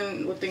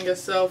discipline within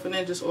yourself, and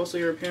then just also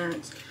your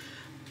appearance.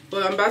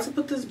 But I'm about to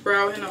put this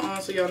brow henna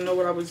on so y'all know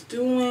what I was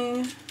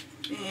doing.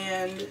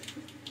 And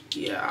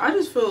yeah, I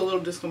just feel a little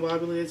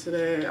discombobulated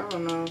today. I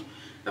don't know,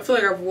 I feel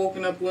like I've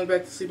woken up, went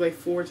back to sleep like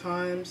 4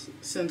 times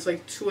since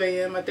like 2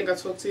 a.m. I think I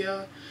talked to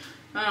y'all.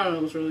 I don't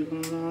know what's really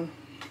going on,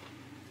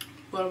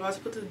 but I'm about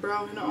to put this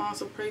brow henna on,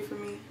 so pray for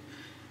me.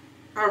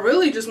 I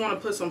really just want to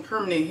put some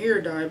permanent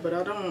hair dye, but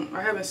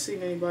I haven't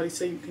seen anybody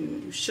say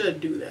you should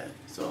do that.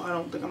 So I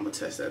don't think I'm gonna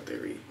test that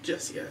theory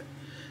just yet.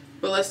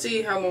 But let's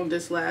see how long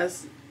this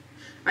lasts.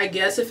 I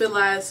guess if it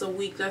lasts a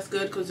week, that's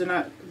good, because then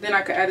I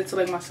could add it to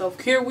like my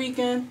self-care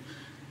weekend.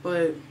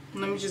 But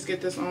let me just get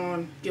this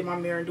on, get my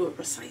mirror, and do it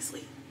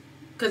precisely,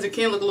 because it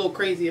can look a little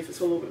crazy if it's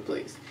all over the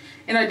place.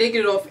 And I did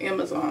get it off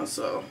Amazon,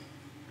 so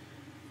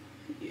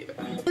yeah.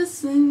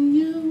 Listen,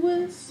 you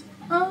is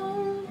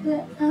all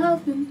that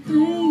I've been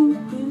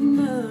thinking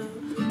of.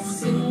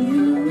 Listen,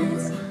 you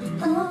is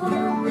all that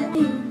I'm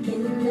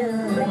thinking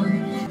of.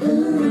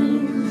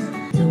 Ooh,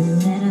 don't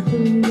matter who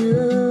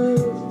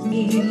knows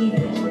me.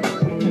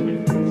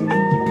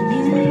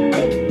 You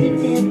make me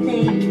feel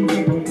things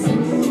that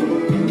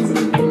seems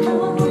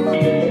all that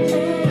I'm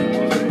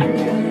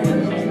thinking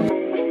of.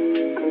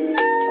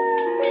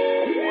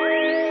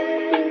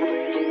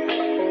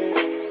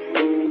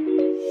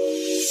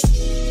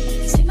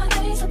 See, my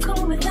days are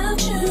cold without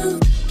you,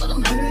 but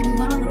I'm hurting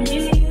while I'm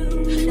near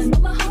you. And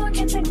though my heart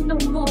can't take no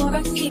more,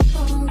 I keep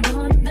on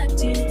running back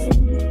to you.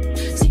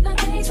 See, my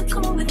days are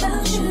cold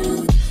without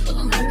you, but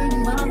I'm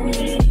hurting while I'm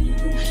near you.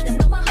 And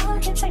though my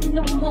heart can't take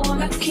no more,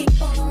 I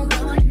keep on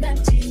running back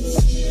to you.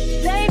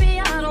 Baby,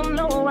 I don't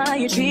know why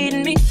you're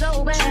treating me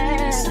so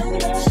bad.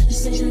 You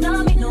said you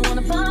love me, don't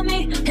wanna find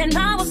me, and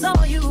I was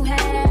all you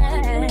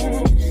had.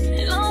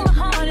 And all my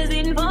heart is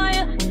beating for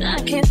you, and I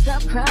can't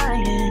stop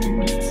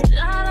crying.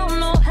 I don't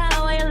know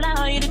how I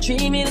allow you to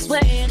treat me this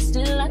way, and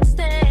still I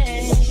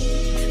stay.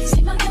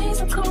 See, my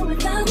days are cold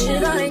without you,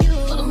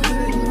 but I'm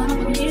hurting while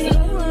I'm near you.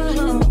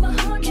 And my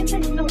heart can't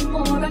take no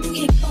more, I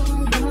keep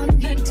on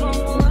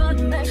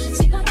running back to you.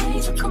 See, my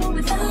days are cold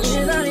without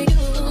you, but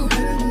I'm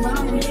hurting while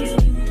I'm near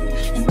you.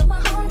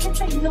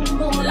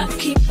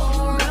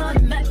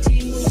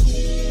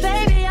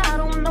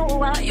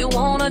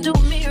 do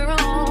me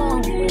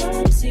wrong.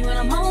 See, when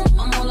I'm home,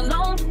 I'm all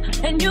alone,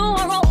 and you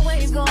are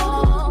always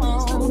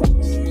gone.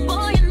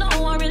 Boy, you know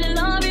I really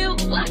love you,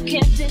 I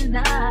can't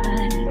deny.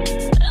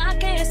 I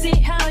can't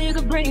see how you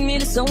could bring me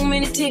to so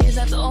many tears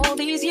after all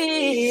these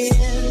years.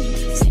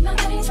 See, my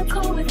days are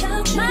cold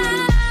without you.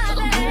 My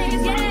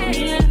days,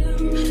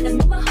 yeah.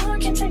 And my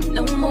heart can't take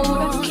no more.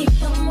 I keep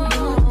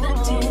on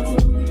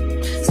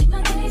acting. See,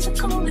 my days are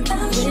cold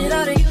without you.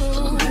 Without you.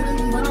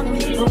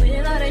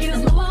 Without you.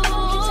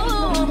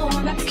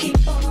 I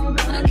keep on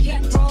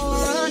running.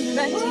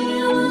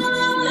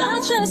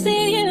 I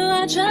trusted you,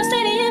 I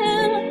trusted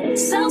you.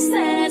 So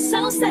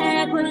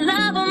sad when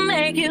love will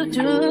make you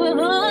do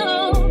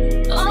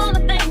all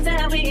the things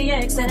that we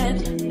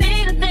accept,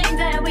 be the things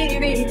that we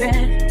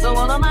regret. So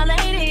all of my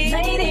ladies,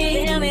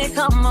 hear me,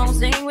 come on,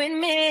 sing with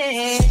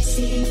me.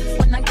 See,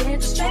 when I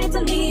get straight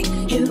to leave,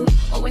 you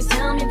always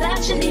tell me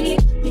that you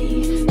need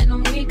me, and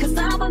I'm weak 'cause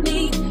I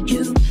believe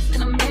you,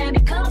 and I'm mad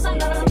because I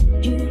love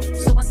you.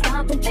 So I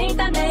stop and think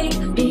that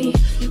maybe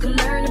you can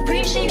learn to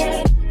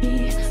appreciate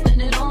me.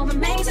 Then it all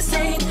remains the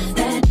same,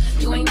 that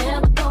you ain't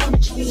never gonna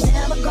change,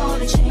 never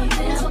gonna change,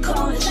 never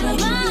gonna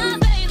change. My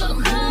days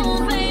are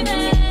cold,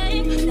 baby,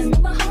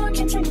 and my heart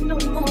can't take no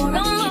more.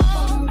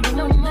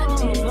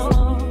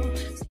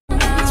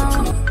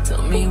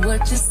 Tell me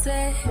what you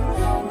said.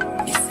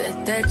 You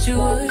said that you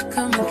would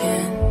come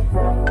again.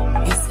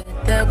 You said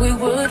that we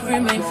would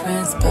remain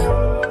friends,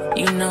 but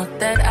you know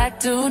that I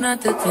do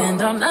not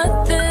depend on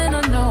nothing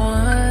or no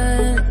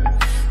one.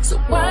 So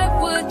why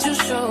would you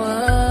show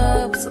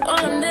up so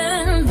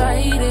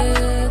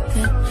uninvited?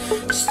 Then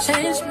just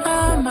change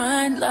my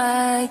mind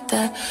like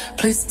that.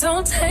 Please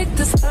don't take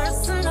this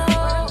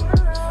personal,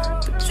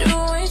 but you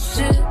ain't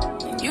shit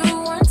and you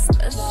weren't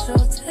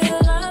special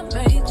till I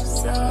made you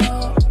so.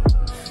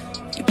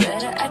 You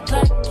better act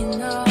like you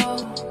know.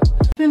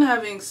 Been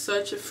having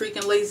such a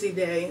freaking lazy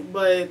day,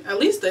 but at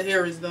least the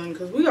hair is done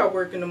because we got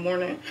work in the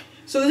morning.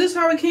 So this is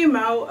how it came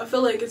out. I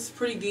feel like it's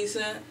pretty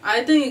decent.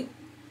 I think,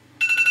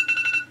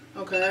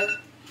 okay,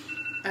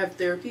 I have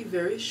therapy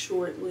very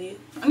shortly.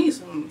 I need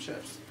some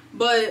chips.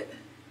 But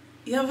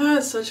yeah, I've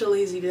had such a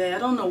lazy day. I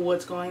don't know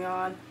what's going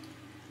on.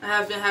 I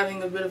have been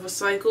having a bit of a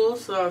cycle,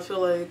 so I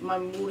feel like my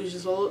mood is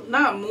just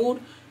not mood.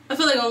 I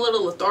feel like I'm a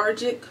little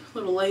lethargic, a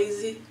little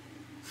lazy.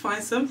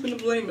 Find something to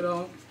blame it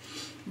on.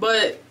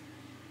 But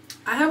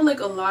I have like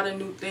a lot of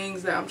new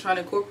things that I'm trying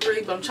to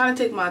incorporate, but I'm trying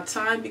to take my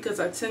time because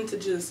I tend to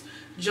just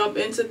jump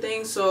into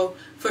things. So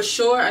for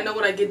sure, I know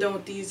when I get done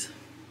with these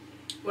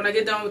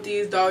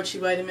Dollar Tree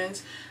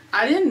vitamins,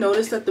 I didn't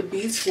notice that the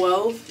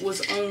B12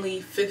 was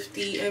only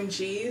 50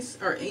 mgs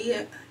or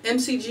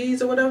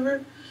mcgs or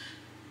whatever,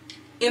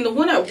 and the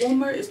one at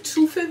Walmart is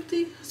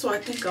 250. So I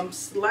think I'm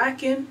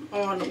slacking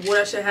on what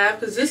I should have,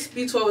 because this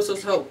B12 is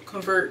supposed to help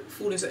convert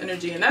food into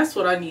energy, and that's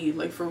what I need,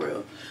 like, for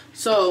real.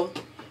 So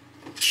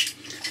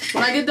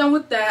when I get done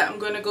with that, I'm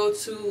going to go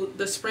to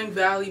the Spring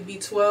Valley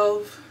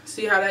B12,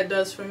 see how that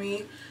does for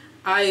me.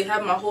 I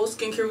have my whole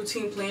skincare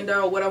routine planned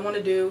out, what I want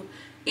to do.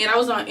 And I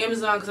was on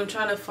Amazon because I'm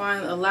trying to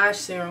find a lash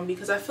serum,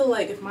 because I feel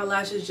like if my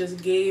lashes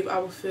just gave, I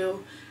would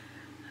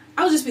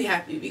just be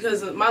happy,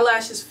 because my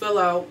lashes fell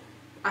out.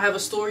 I have a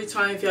story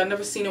time. If y'all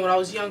never seen it when I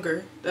was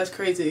younger, that's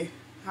crazy.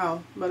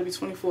 How? I'm about to be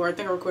 24. I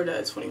think I recorded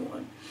that at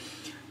 21.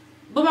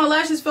 But my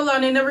lashes fell out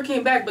and they never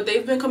came back, but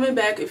they've been coming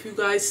back. If you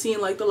guys seen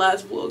like the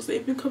last vlogs,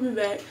 they've been coming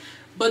back.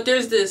 But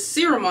there's this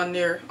serum on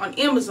there on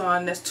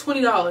Amazon that's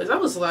 $20. I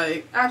was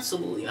like,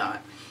 absolutely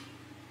not.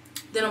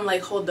 Then I'm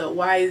like, hold up,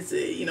 why is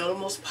it, you know, the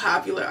most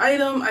popular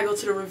item? I go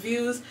to the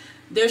reviews.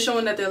 They're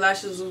showing that their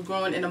lashes was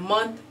growing in a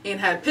month and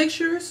had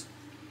pictures.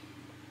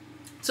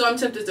 So I'm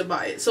tempted to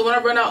buy it. So when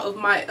I run out of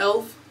my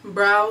e.l.f.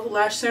 brow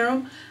lash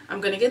serum,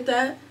 I'm going to get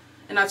that.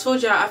 And I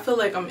told y'all, I feel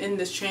like I'm in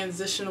this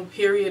transitional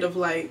period of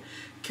like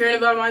caring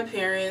about my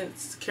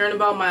parents, caring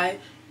about my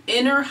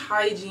inner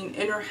hygiene,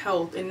 inner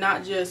health, and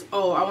not just,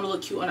 oh, I want to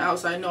look cute on the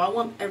outside. No, I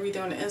want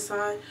everything on the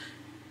inside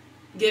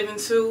given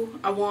to.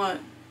 I want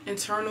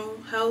internal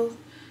health,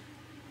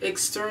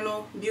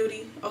 external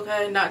beauty,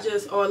 okay? Not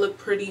just, oh, I look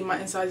pretty, my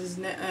inside is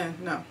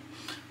no.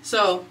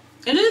 So,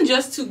 and then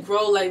just to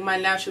grow like my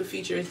natural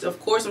features. Of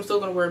course, I'm still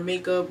going to wear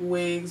makeup,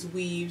 wigs,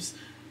 weaves,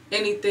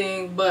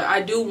 anything, but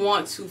I do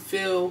want to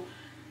feel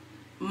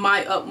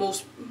my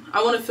utmost,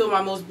 I want to feel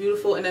my most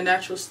beautiful in a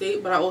natural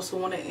state, but I also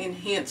want to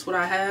enhance what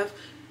I have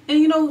and,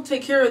 you know,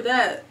 take care of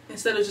that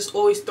instead of just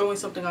always throwing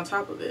something on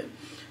top of it.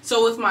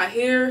 So with my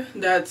hair,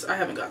 I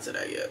haven't got to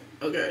that yet,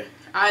 okay?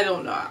 I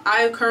don't know.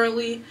 I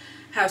currently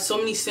have so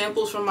many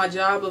samples from my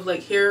job of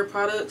like hair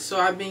products, so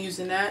I've been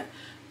using that.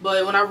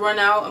 But when I run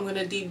out, I'm going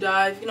to deep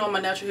dive, you know, my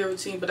natural hair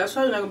routine, but that's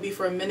probably not going to be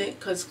for a minute,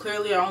 because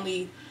clearly I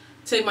only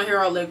take my hair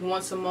out like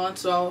once a month,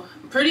 so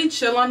I'm pretty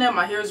chill on that.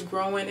 My hair is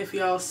growing. If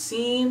y'all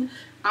seen,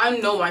 I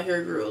know my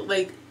hair grew.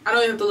 Like, I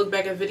don't even have to look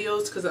back at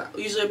videos, because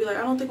usually I'll be like,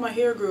 I don't think my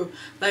hair grew.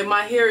 Like,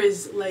 my hair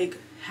is like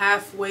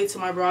halfway to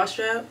my bra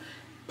strap,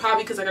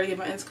 probably because I got to get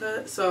my ends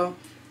cut. So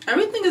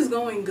everything is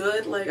going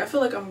good. Like, I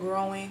feel like I'm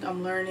growing,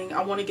 I'm learning.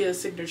 I want to get a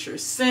signature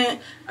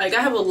scent. Like,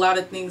 I have a lot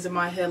of things in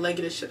my head,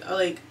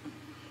 like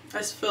I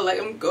just feel like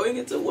I'm going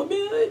into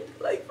womanhood,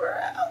 like for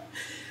real.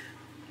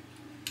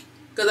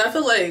 Because I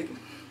feel like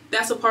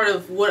that's a part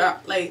of what I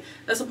like.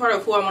 That's a part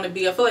of who I want to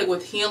be. I feel like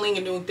with healing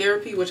and doing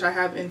therapy, which I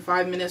have in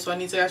 5 minutes, so I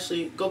need to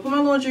actually go put my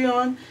laundry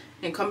on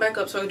and come back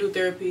up so I can do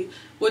therapy.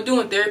 With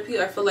doing therapy,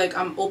 I feel like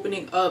I'm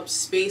opening up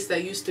space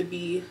that used to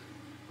be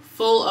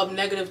full of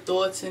negative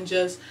thoughts and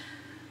just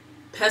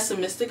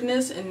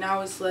pessimisticness, and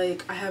now it's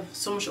like I have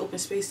so much open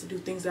space to do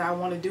things that I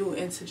want to do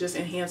and to just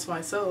enhance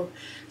myself.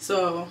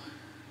 So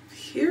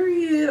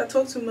period. I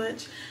talk too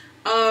much.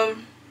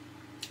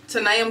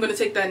 Tonight I'm gonna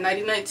take that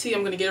nighty night tea.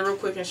 I'm gonna get it real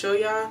quick and show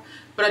y'all,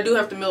 but I do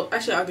have to meal,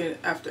 actually I'll get it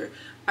after.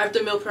 I have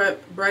to meal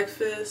prep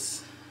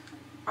breakfast.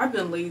 I've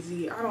been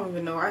lazy. I don't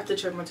even know. I have to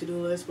check my to-do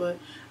list, but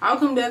I'll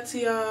come back to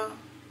y'all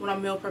when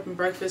I'm meal prepping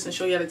breakfast and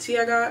show y'all the tea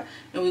I got,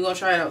 and we're gonna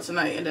try it out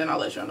tonight, and then I'll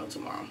let y'all know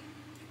tomorrow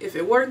if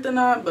it worked or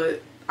not.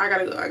 But I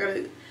gotta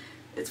go.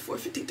 It's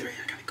 4:53.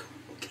 I gotta go.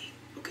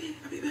 Okay,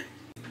 I'll be back.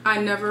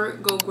 I never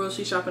go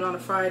grocery shopping on a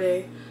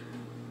Friday.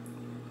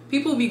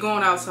 People be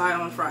going outside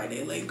on a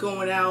Friday, like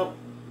going out,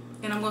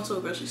 and I'm going to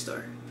a grocery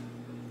store.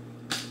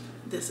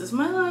 This is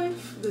my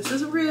life. This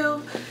is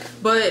real.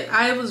 But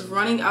I was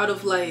running out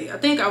of, like, I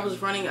think I was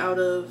running out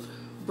of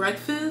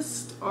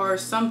breakfast or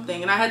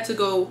something, and I had to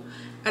go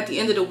at the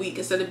end of the week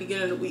instead of the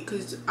beginning of the week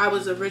because I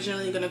was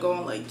originally gonna go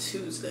on like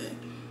Tuesday.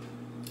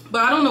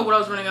 But I don't know what I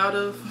was running out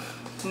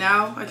of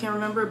now. I can't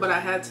remember, but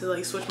I had to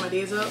like switch my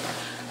days up.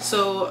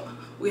 So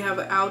we have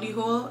an Aldi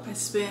haul. I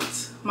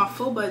spent my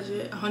full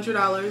budget,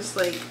 $100,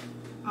 like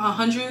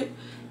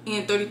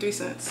 133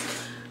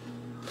 cents.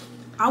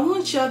 I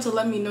want y'all to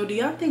let me know, do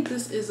y'all think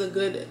this is a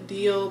good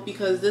deal?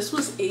 Because this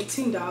was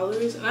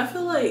 $18, and I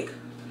feel like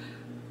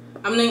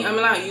I'm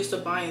not used to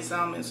buying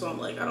salmon, so I'm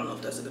like, I don't know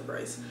if that's a good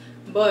price.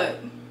 But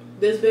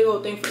this big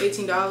old thing for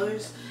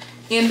 $18,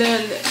 and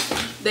then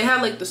they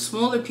had like the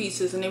smaller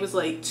pieces, and it was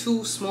like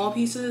 2 small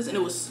pieces, and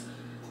it was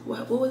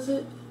what was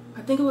it?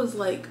 I think it was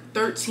like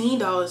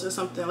 $13 or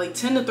something, like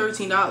 $10 to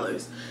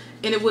 $13,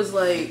 and it was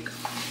like,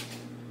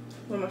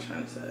 what am I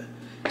trying to say?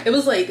 It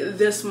was like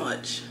this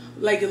much,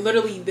 like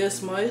literally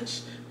this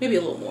much, maybe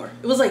a little more.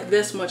 It was like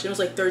this much, and it was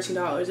like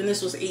 $13, and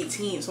this was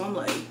 $18. So I'm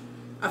like,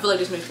 I feel like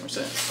this makes more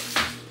sense.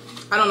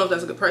 I don't know if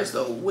that's a good price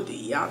though. What do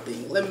y'all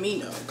think? Let me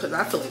know, because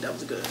I feel like that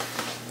was good.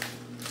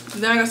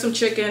 Then I got some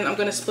chicken. I'm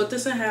gonna split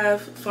this in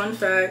half. Fun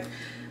fact,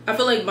 I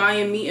feel like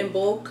buying meat in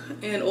bulk,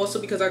 and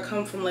also because I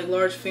come from like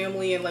large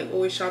family and like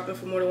always shopping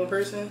for more than one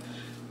person,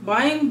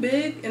 buying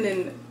big and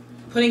then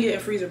putting it in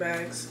freezer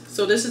bags.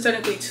 So this is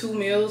technically 2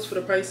 meals for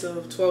the price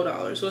of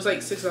 $12. So it's like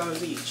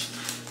 $6 each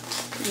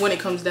when it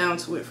comes down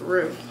to it, for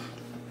real.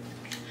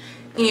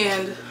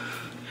 And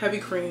heavy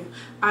cream.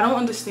 I don't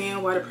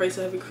understand why the price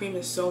of heavy cream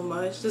is so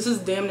much. This is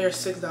damn near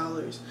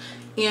 $6.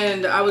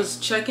 And I was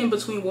checking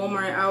between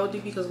Walmart and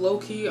Aldi because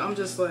low-key, I'm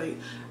just like,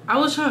 I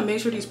was trying to make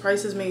sure these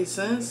prices made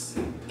sense,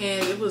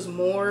 and it was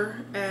more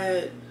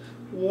at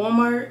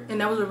Walmart,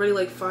 and that was already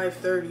like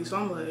 $5.30. So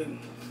I'm like,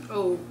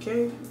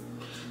 okay,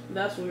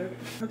 that's weird.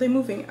 Are they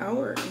moving out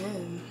or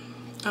in?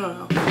 I don't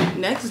know.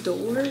 Next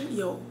door,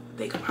 yo,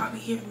 they could probably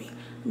hear me.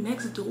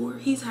 Next door,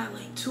 he's had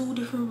like 2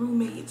 different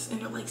roommates,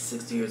 and they're like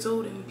 60 years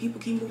old, and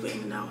people keep moving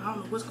in and out. I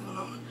don't know what's going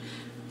on,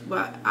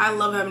 but I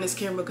love having this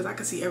camera because I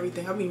can see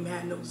everything. I be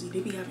mad nosy. They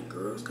be having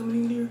girls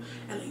coming in here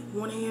at like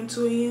 1 a.m.,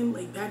 2 a.m.,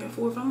 like back and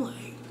forth. I'm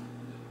like,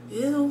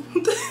 ew.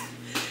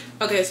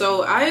 Okay,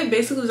 so I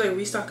basically was like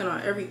restocking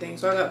on everything.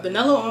 So I got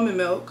vanilla almond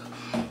milk.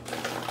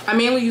 I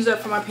mainly use that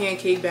for my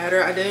pancake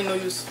batter. I didn't know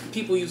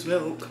people use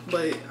milk,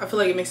 but I feel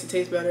like it makes it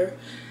taste better.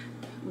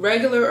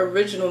 Regular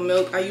original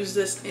milk. I use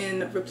this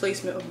in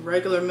replacement of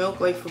regular milk,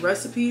 like for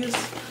recipes.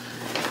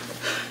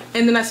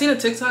 And then I seen a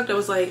TikTok that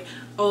was like,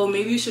 oh,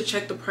 maybe you should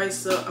check the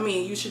price of,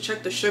 you should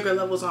check the sugar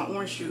levels on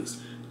orange juice.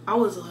 I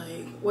was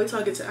like, wait till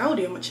I get to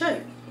Aldi, I'm gonna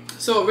check.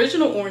 So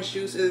original orange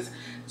juice is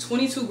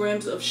 22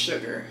 grams of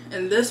sugar,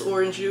 and this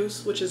orange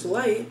juice, which is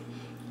light,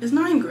 is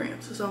 9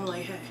 grams. So I'm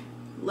like, hey,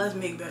 let's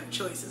make better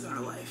choices in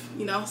our life,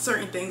 you know,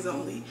 certain things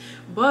only.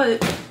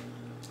 But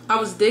I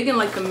was digging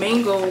like the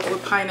mango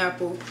with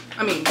pineapple.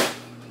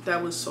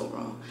 That was so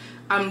wrong.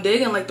 I'm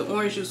digging like the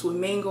orange juice with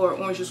mango or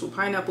orange juice with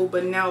pineapple,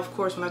 but now of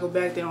course when I go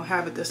back they don't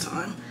have it this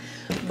time.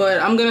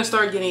 But I'm gonna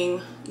start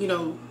getting, you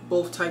know,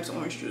 both types of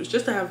orange juice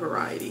just to have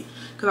variety,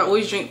 because I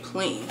always drink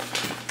plain.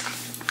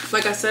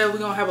 Like I said, we're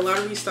gonna have a lot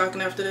of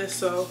restocking after this.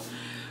 So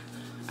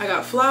I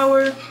got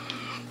flour,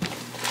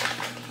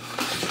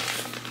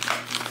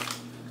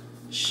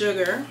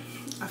 sugar.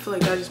 I feel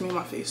like that just made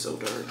my face so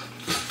dark.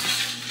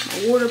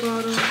 My water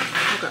bottle.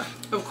 Okay.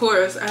 Of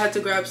course, I had to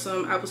grab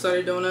some apple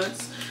cider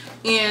donuts.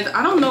 And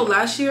I don't know,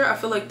 last year I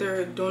feel like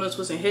their donuts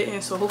wasn't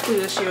hitting, so hopefully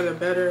this year they're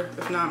better.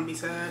 If not, I'm be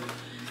sad.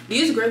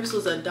 These grapes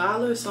was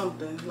 $1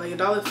 something, like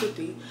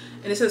 $1.50,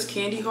 and it says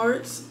candy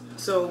hearts.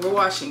 So we're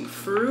washing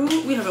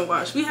fruit. We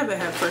haven't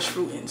had fresh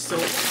fruit in so.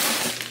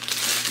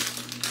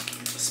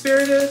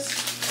 Asparagus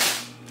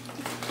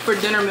for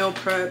dinner meal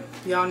prep,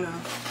 y'all know.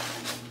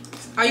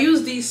 I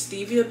use these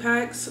stevia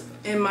packs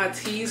in my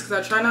teas because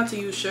I try not to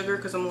use sugar,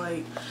 because I'm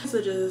like,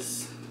 to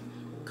just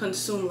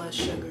consume less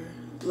sugar.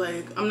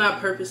 Like, I'm not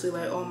purposely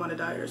like, oh, I'm on a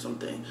diet or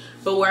something.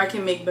 But where I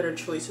can make better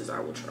choices, I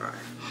will try.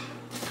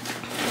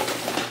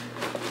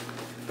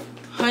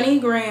 Honey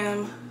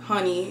Graham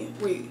honey.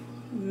 Wait,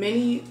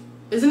 mini.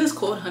 Isn't this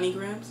called honey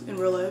grams in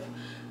real life?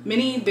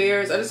 Mini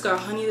bears. I just got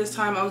honey this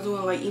time. I was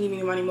doing like eeny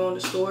meeny miny mo in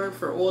the store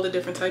for all the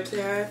different types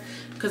they had,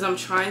 because I'm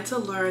trying to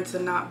learn to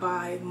not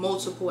buy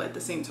multiple at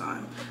the same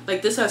time.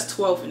 Like, this has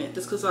 12 in it.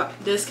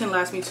 This can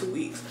last me 2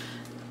 weeks.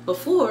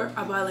 Before,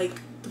 I buy like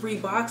 3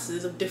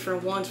 boxes of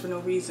different ones for no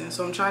reason.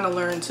 So I'm trying to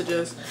learn to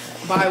just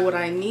buy what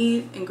I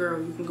need, and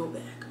girl, you can go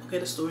back. Okay,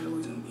 the store's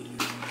always gonna be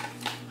here.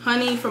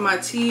 Honey for my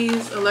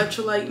teas,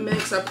 electrolyte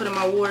mix I put in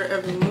my water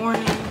every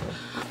morning.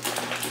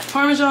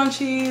 Parmesan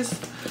cheese.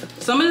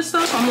 Some of this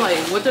stuff I'm like,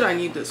 what did I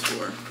need this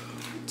for?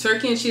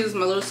 Turkey and cheese.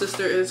 My little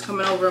sister is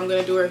coming over. I'm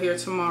gonna do her hair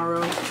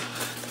tomorrow.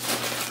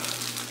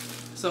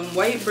 Some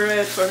white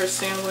bread for her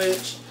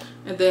sandwich,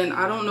 and then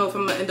I don't know if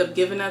I'm gonna end up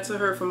giving that to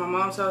her from my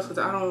mom's house, because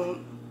I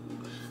don't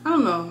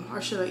know.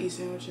 Or should I eat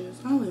sandwiches?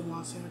 I don't really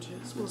want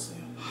sandwiches. We'll see.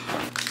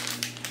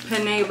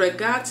 Penne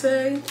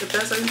rigate, if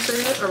that's how you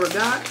say it, or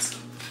rigate.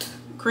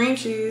 Cream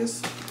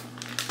cheese.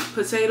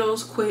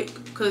 Potatoes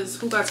quick, because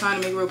who got time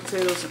to make real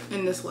potatoes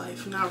in this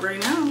life? Not right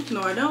now.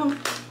 No, I don't.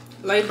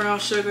 Light brown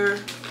sugar.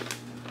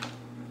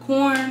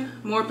 Corn.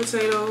 More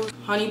potatoes.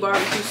 Honey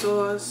barbecue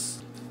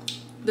sauce.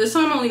 This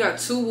time I only got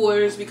 2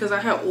 waters because I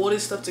had all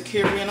this stuff to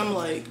carry, and I'm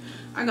like,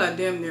 I got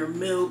damn near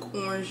milk,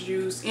 orange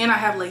juice, and I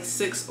have like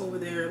 6 over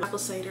there. Apple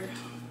cider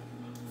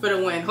for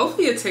the win.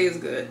 Hopefully it tastes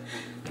good.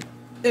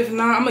 If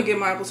not, I'm gonna get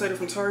my apple cider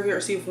from Target or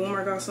see if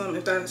Walmart got some.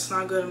 If that's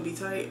not good, I'm gonna be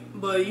tight.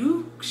 But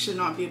you should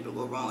not be able to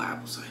go wrong with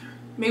apple cider.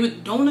 Maybe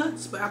with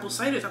donuts, but apple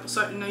cider is apple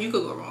cider. No, you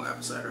could go wrong with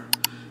apple cider.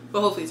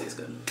 But hopefully it tastes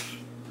good.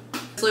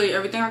 That's literally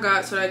everything I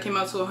got, so that came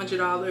out to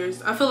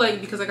 $100. I feel like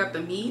because I got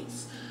the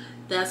meats,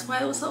 that's why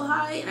it was so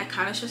high, and that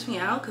kind of stressed me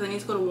out because I need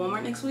to go to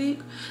Walmart next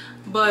week.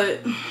 But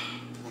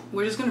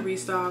we're just gonna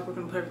restock. We're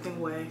gonna put everything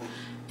away,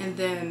 and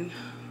then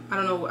I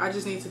don't know. I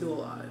just need to do a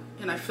lot.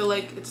 And I feel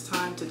like it's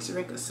time to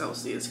drink a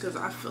Celsius, because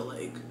I feel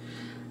like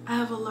I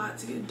have a lot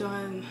to get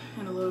done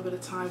in a little bit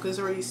of time, because it's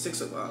already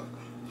 6 o'clock.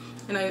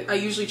 And I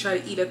usually try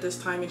to eat at this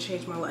time and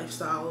change my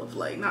lifestyle of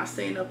like not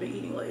staying up and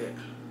eating late.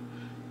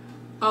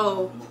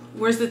 Oh,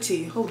 where's the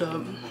tea? Hold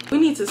up. We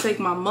need to take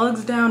my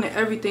mugs down and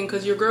everything,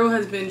 because your girl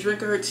has been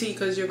drinking her tea,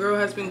 because your girl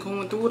has been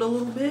going through it a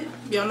little bit.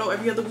 Y'all know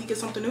every other week is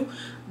something new.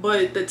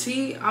 But the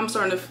tea, I'm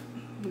starting to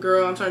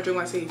drink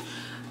my tea.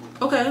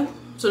 Okay,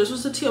 so this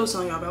was the tea I was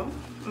telling y'all about.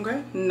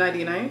 Okay,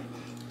 99.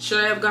 Should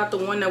I have got the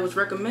one that was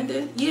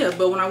recommended? Yeah,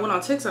 but when I went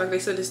on TikTok, they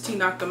said this tea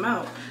knocked them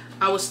out.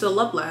 I was still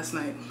up last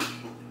night.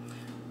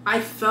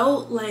 I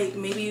felt like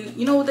maybe,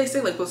 you know what they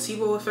say, like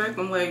placebo effect?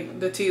 I'm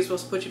like, the tea is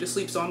supposed to put you to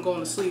sleep, so I'm going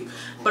to sleep.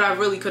 But I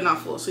really could not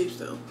fall asleep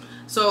still.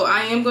 So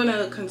I am going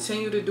to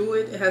continue to do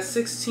it. It has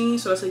 16,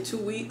 so I say 2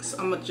 weeks.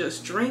 I'm going to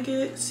just drink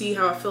it, see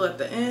how I feel at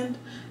the end.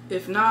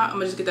 If not, I'm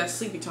going to just get that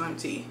sleepy time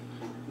tea.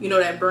 You know,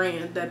 that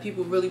brand that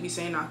people really be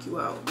saying knock you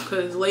out.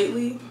 Because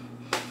lately,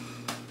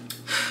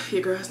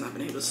 your girl has not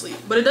been able to sleep.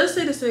 But it does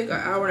say to take an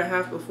hour and a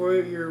half before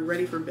you're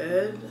ready for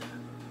bed.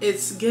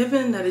 It's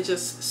given that it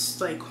just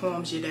like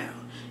calms you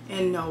down.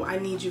 And no, I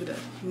need you to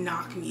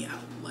knock me out.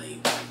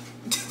 Like,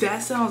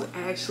 that sounds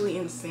actually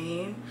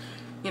insane.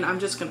 And I'm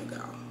just gonna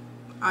go.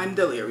 I'm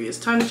delirious.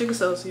 Time to drink a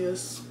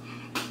Celsius.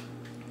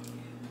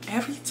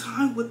 Every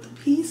time with the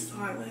peace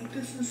sign, like,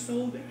 this is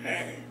so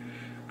bad.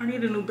 I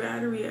need a new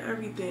battery and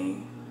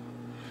everything.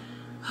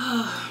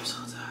 I'm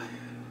so tired.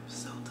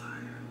 So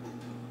tired.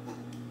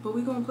 But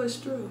we gonna push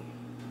through.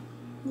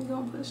 We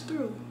gonna push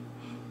through.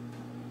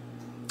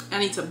 I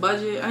need to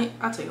budget.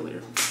 I'll tell you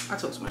later. I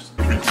talk too much.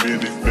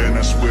 Man,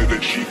 I swear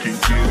that she can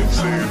get it.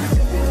 Saying,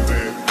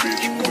 bad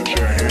bitch, put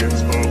your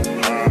hands up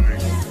high.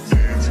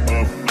 Hands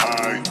up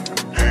high.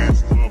 Hands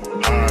up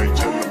high.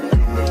 Till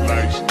the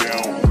lights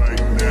down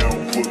right now.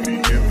 Put me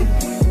in the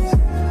mood.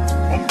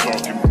 I'm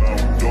talking about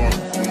dark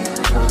room.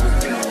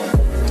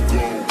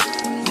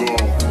 Go.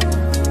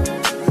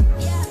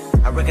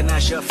 I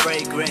recognize your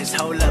fragrance.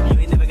 Hold up, you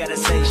ain't never gotta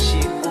say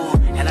shit.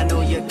 And I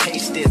know your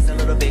taste is a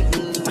little bit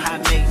high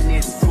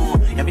maintenance.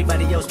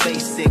 Everybody else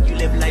basic. You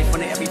live life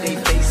on an everyday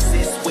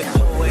basis with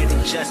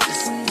poetic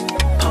justice.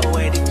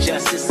 Poetic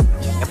justice.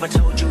 If I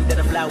told you that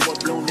a flower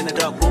bloomed in a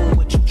dark room,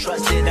 would you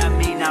trust it? I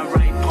mean, I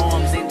write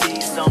poems in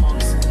these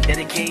songs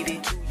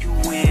dedicated to you,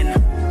 and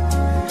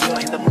you're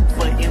in the mood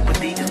for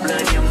empathy. There's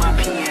blood in my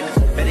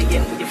pen. Better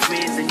yet, with your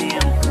friends and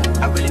them.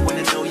 I really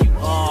wanna know you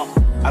all.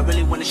 I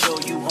really wanna show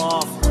you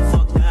off.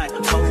 Fuck that.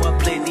 Pour up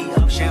plenty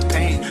of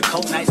champagne.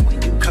 Cold nights when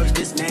you curse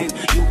this name.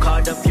 You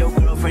called up your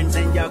girlfriends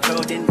and y'all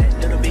curled in that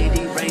little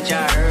bitty range.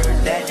 I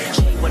heard that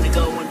she wanna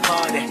go and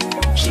party.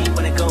 She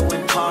wanna go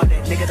and party.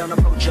 Nigga, don't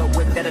approach her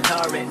with that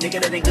Atari. Nigga,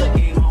 that ain't good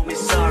game, homie.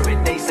 Sorry,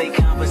 they say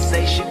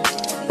conversation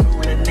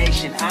rule the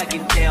nation. I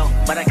can tell,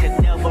 but I could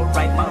never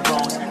right my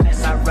wrongs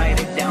unless I write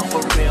it down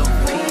for real.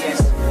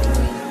 P.S.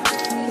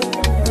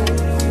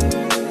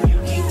 You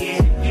can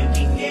get it, you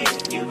can get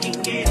it, you can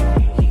get it.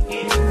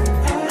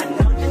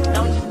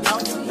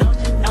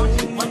 Don't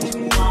you want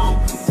you want.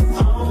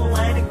 Oh,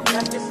 I think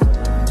that's just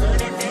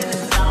good.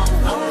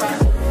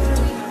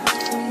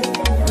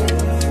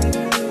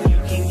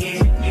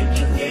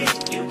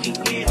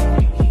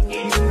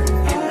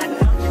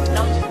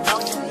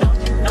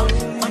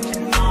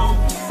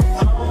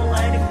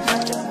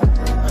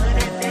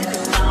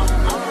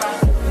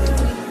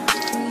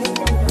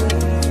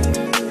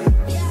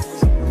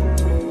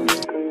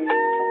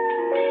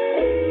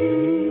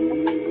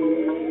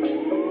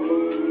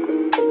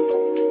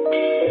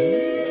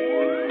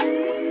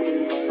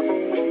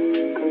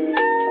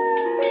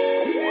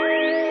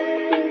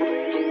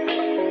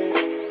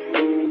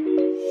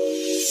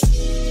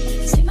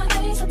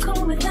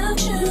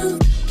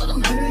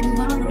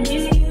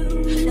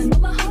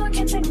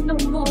 take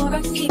no more.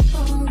 I keep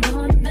on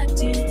running back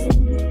to you.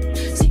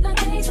 See, my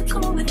days are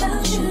cold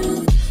without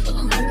you, but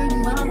I'm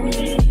hurting while I'm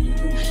with you.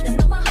 And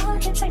though my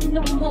heart can't take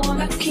no more,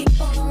 I keep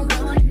on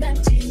running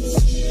back to you.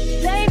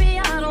 Baby,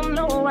 I don't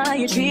know why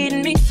you're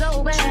treating me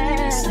so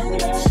bad.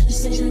 You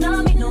said you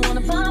love me, don't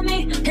wanna find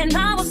me, and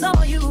I was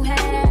all you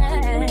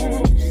had.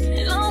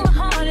 And all my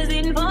heart is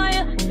beating for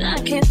you,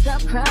 I can't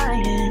stop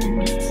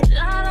crying.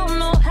 I don't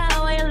know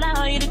how I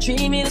allow you to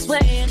treat me this way,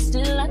 and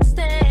still I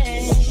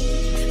stay.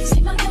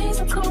 See, my days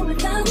are cold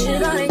without you,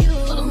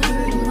 but I'm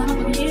hurting while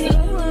I'm with you.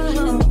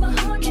 And though my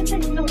heart can't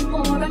take no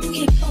more, I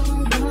keep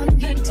on running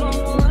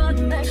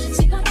back to you.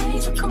 See, my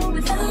days are cold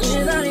without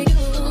you, but I'm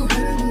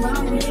hurting while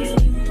I'm with you.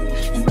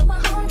 And though my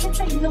heart can't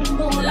take no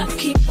more, I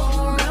keep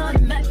on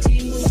running back to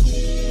you.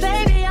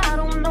 Baby, I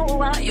don't know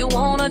why you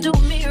wanna do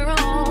me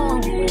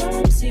wrong.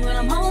 See, when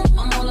I'm home,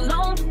 I'm all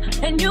alone,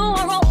 and you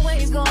are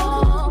always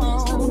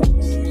gone.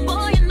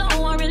 Boy, you know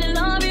I really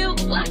love you,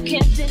 I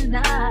can't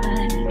deny.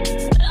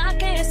 I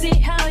can't see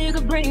how you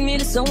could bring me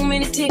to so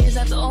many tears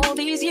after all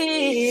these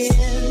years.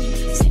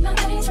 See, my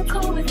days are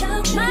cold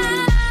without you.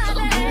 My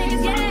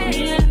days,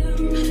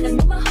 yeah. And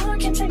though my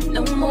heart can't take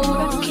no more,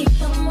 I keep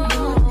on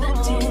running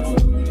back to you.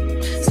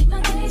 See,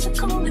 my days are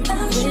cold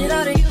without you.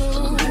 Without you,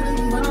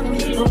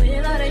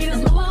 without you,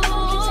 and though my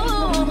heart can't take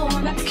no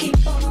more, I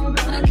keep on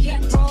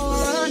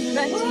running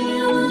back to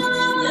you.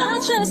 I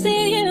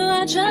trusted you,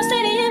 I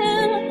trusted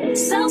you.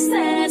 So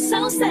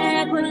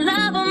sad, what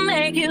love will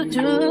make you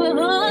do.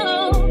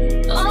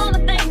 All the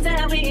things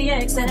that we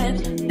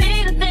accept,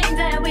 be the things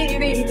that we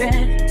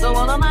regret. So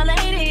all of my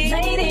ladies,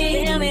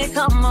 hear me,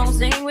 come on,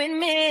 sing with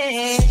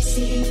me.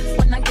 See,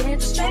 when I get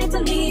straight to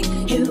leave,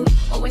 you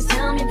always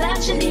tell me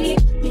that you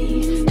need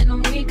me. And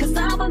I'm weak cause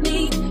I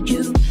believe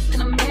you,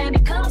 and I'm mad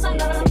because I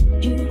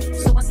love you.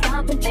 So I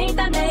stop and think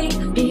that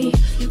maybe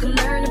you can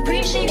learn to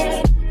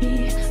appreciate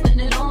me. Then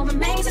it all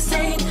remains the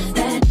same,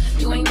 that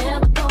you ain't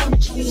never gonna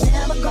change,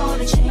 never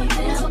gonna change,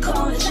 never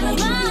gonna change.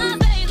 My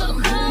baby,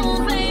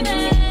 oh baby,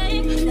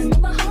 and though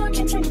my heart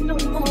can't take no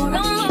more,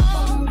 I keep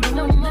on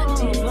running back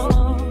to you.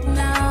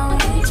 Now,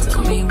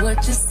 tell me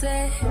what you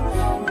said.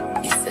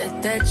 You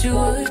said that you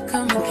would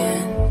come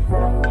again.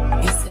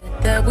 You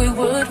said that we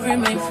would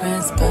remain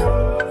friends,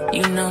 but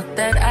you know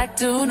that I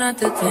do not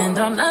depend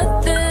on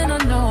nothing or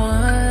no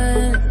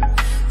one.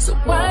 So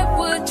why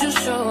would you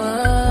show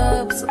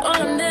up so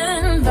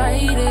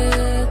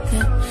uninvited?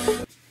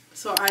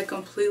 So I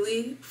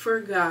completely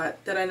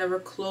forgot that I never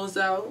closed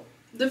out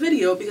the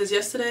video because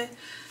yesterday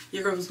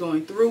your girl was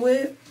going through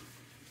it.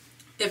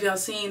 If y'all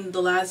seen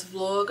the last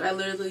vlog, I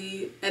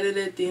literally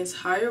edited the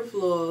entire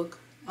vlog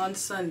on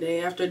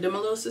Sunday after I did my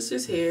little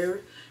sister's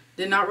hair.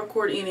 Did not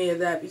record any of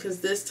that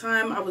because this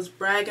time I was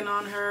bragging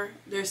on her.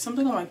 There's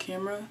something on my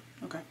camera.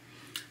 Okay.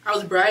 I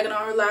was bragging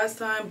on her last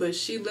time, but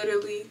she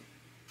literally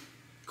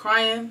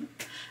crying.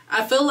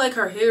 I feel like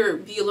her hair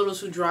be a little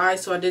too dry,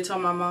 so I did tell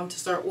my mom to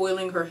start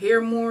oiling her hair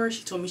more.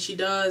 She told me she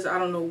does. I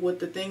don't know what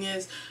the thing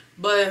is,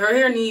 but her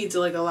hair needs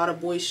like a lot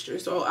of moisture.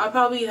 So I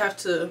probably have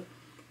to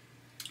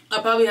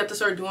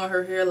start doing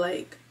her hair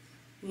like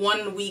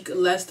 1 week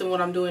less than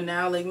what I'm doing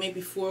now, like maybe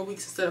 4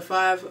 weeks instead of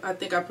 5. I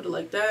think I put it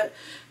like that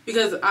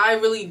because I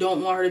really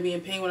don't want her to be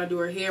in pain when I do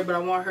her hair, but I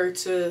want her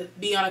to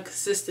be on a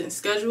consistent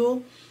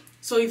schedule.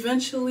 So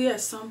eventually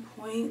at some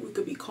point we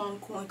could be calm,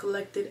 cool, and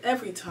collected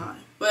every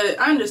time. But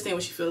I understand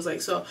what she feels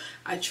like, so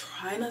I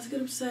try not to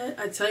get upset.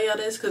 I tell y'all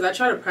this because I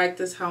try to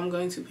practice how I'm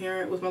going to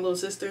parent with my little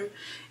sister.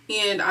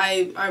 And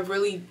I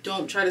really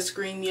don't try to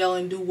scream, yell,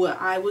 and do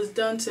what I was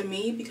done to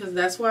me, because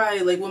that's why,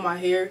 like with my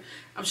hair,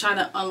 I'm trying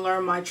to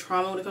unlearn my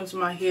trauma when it comes to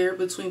my hair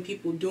between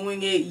people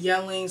doing it,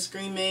 yelling,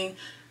 screaming,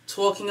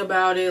 talking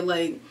about it.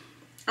 Like,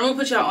 I'm gonna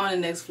put y'all on the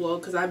next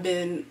vlog because I've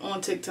been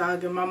on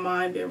TikTok and my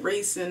mind been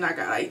racing. I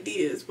got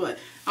ideas, but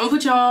I'm gonna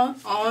put y'all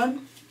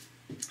on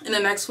in the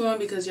next one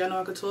because y'all know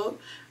I could talk.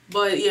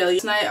 But yeah,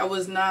 last night I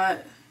was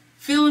not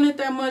feeling it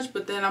that much,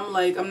 but then I'm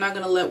like, I'm not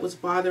gonna let what's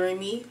bothering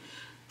me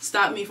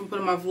stop me from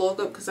putting my vlog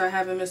up because I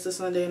haven't missed a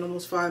Sunday in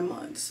almost 5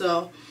 months.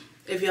 So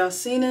if y'all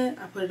seen it,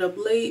 I put it up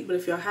late, but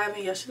if y'all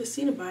haven't, y'all should have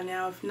seen it by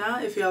now. If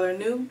not, if y'all are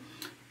new,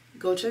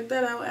 go check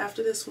that out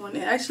after this one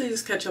and actually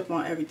just catch up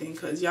on everything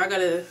because y'all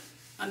gotta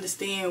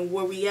understand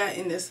where we at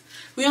in this.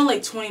 We on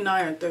like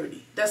 29 or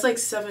 30. That's like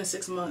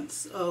 6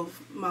 months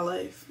of my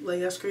life.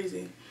 Like, that's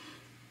crazy.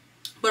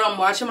 But I'm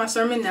watching my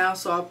sermon now,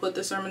 so I'll put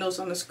the sermon notes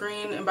on the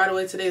screen. And by the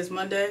way, today is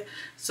Monday,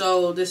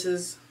 so this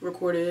is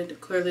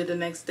recorded clearly the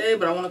next day,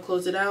 but I want to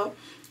close it out.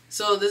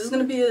 So this is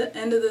going to be the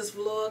end of this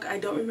vlog. I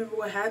don't remember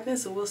what happened,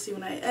 so we'll see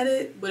when I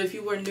edit. But if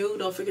you were new,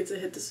 don't forget to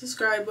hit the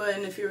subscribe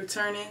button. If you're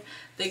returning,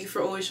 thank you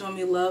for always showing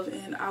me love,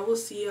 and I will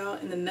see y'all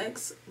in the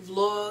next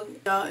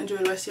vlog. Y'all enjoy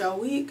the rest of y'all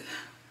week,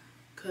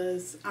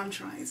 because I'm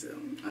trying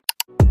to.